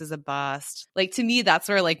everyone thinks is a bust. Like, to me, that's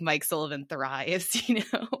where like Mike Sullivan thrives, you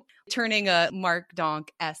know? Turning a Mark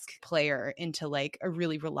Donk-esque player into like a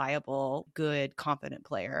really reliable, good, confident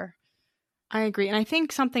player. I agree. And I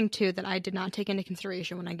think something, too, that I did not take into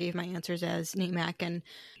consideration when I gave my answers as Nate Mack and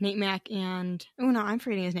oh, no, I'm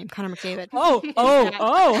forgetting his name, Connor McDavid. Oh.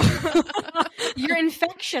 You're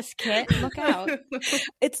infectious, Kit. Look out.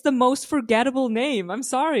 It's the most forgettable name. I'm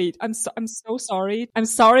sorry. I'm so sorry. I'm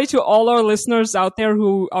sorry to all our listeners out there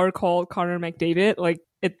who are called Connor McDavid. Like,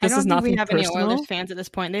 this is nothing personal. I don't think we have any Oilers fans at this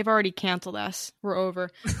point. They've already canceled us. We're over.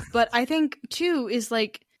 But I think, too, is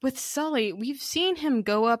like, with Sully, we've seen him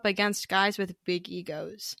go up against guys with big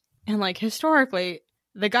egos. And, like, historically,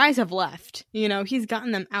 the guys have left. You know, he's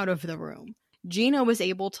gotten them out of the room. Gino was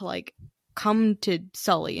able to, like, come to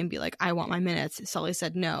Sully and be like, I want my minutes. Sully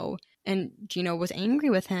said no. And Gino was angry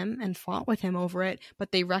with him and fought with him over it,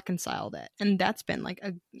 but they reconciled it. And that's been, like,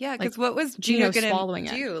 a... Yeah, because like, what was Gino going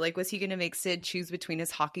to do? Like, was he going to make Sid choose between his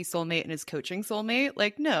hockey soulmate and his coaching soulmate?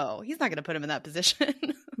 Like, no, he's not going to put him in that position.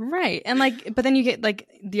 Right. And like, but then you get like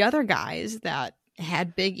the other guys that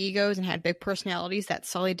had big egos and had big personalities that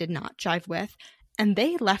Sully did not jive with, and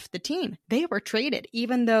they left the team. They were traded,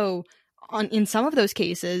 even though in some of those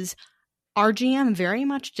cases, our GM very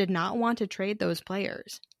much did not want to trade those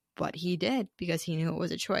players, but he did because he knew it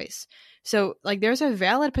was a choice. So like, there's a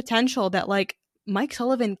valid potential that like Mike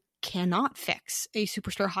Sullivan cannot fix a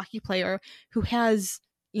superstar hockey player who has,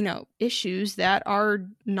 you know, issues that are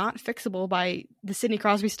not fixable by the Sidney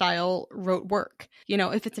Crosby style rote work. You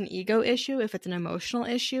know, if it's an ego issue, if it's an emotional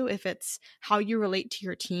issue, if it's how you relate to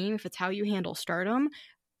your team, if it's how you handle stardom,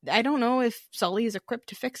 I don't know if Sully is equipped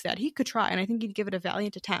to fix that. He could try, and I think he'd give it a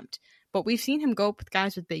valiant attempt. But we've seen him go up with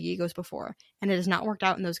guys with big egos before, and it has not worked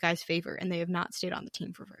out in those guys' favor, and they have not stayed on the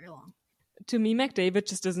team for very long. To me, McDavid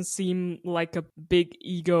just doesn't seem like a big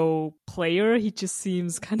ego player. He just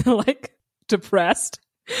seems kind of like depressed.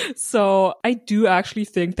 So I do actually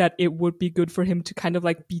think that it would be good for him to kind of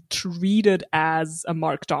like be treated as a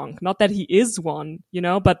Mark Donk. Not that he is one, you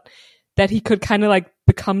know, but that he could kind of like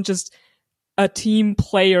become just a team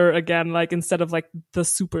player again, like instead of like the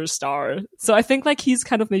superstar. So I think like he's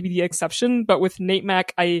kind of maybe the exception, but with Nate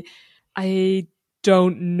Mack, I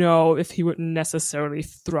don't know if he would necessarily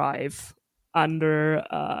thrive under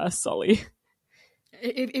Sully.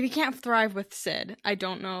 If he can't thrive with Sid, I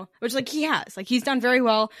don't know. Which, like, he has. Like, he's done very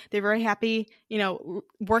well. They're very happy, you know,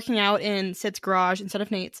 working out in Sid's garage instead of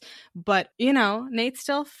Nate's. But, you know, Nate's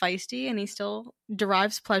still feisty, and he still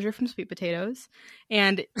derives pleasure from sweet potatoes.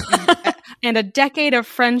 And and a decade of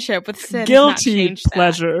friendship with Sid guilty has not changed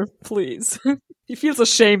pleasure, that. Please. He feels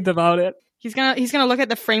ashamed about it. He's gonna look at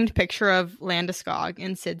the framed picture of Landeskog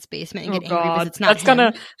in Sid's basement and get angry because it's not that's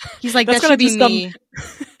him. He's like, that should be me.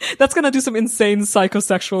 That's gonna do some insane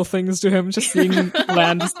psychosexual things to him, just seeing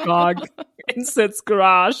Landeskog in Sid's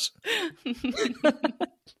garage.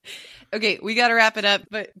 Okay, we gotta wrap it up,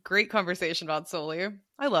 but great conversation about Sully.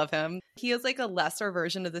 I love him. He has like a lesser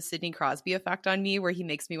version of the Sidney Crosby effect on me, where he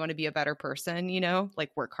makes me want to be a better person, you know, like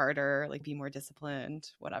work harder, like be more disciplined,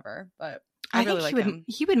 whatever. But I really like him.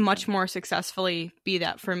 He would much more successfully be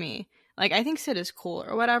that for me. Like, I think Sid is cool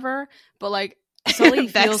or whatever, but like Sully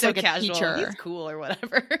feels so like casual. A teacher. He's cool or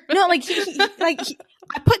whatever. No, like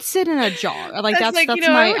I put Sid in a jar. Like that's you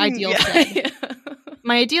know, my ideal Sid. Yeah.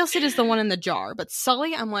 My ideal Sid is the one in the jar, but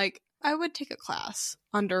Sully, I'm like, I would take a class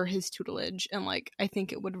under his tutelage, and like I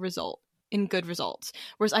think it would result in good results.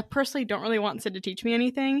 Whereas I personally don't really want Sid to teach me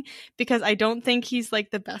anything, because I don't think he's like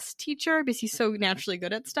the best teacher, because he's so naturally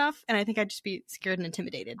good at stuff, and I think I'd just be scared and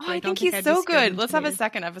intimidated. Oh, I think he's so good. Let's have a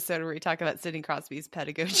second episode where we talk about Sidney Crosby's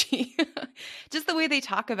pedagogy. Just the way they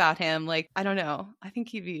talk about him, like, I don't know. I think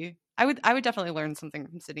I would definitely learn something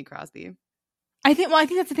from Sidney Crosby. I think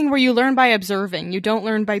that's the thing, where you learn by observing. You don't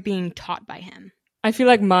learn by being taught by him. I feel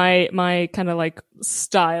like my kind of like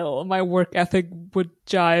style, my work ethic would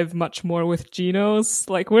jive much more with Gino's.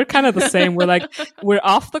 Like, we're kind of the same. We're like, we're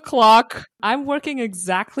off the clock. I'm working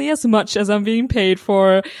exactly as much as I'm being paid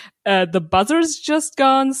for. The buzzer's just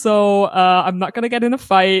gone, so I'm not gonna get in a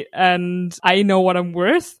fight, and I know what I'm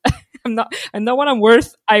worth. I'm not what I'm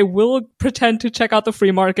worth. I will pretend to check out the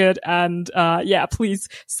free market and, please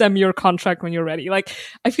send me your contract when you're ready. Like,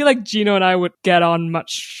 I feel like Gino and I would get on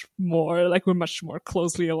much more, like we're much more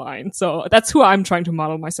closely aligned. So that's who I'm trying to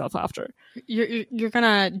model myself after. You're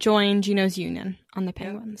gonna join Gino's union on the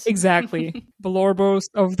Penguins. Exactly. The Lorbos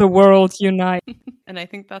of the world unite. And I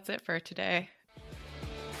think that's it for today.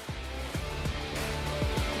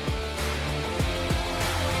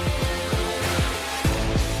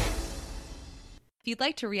 If you'd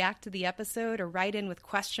like to react to the episode or write in with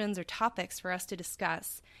questions or topics for us to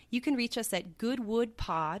discuss, you can reach us at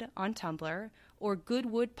goodwoodpod on Tumblr or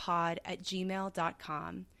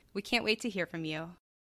goodwoodpod@gmail.com. We can't wait to hear from you.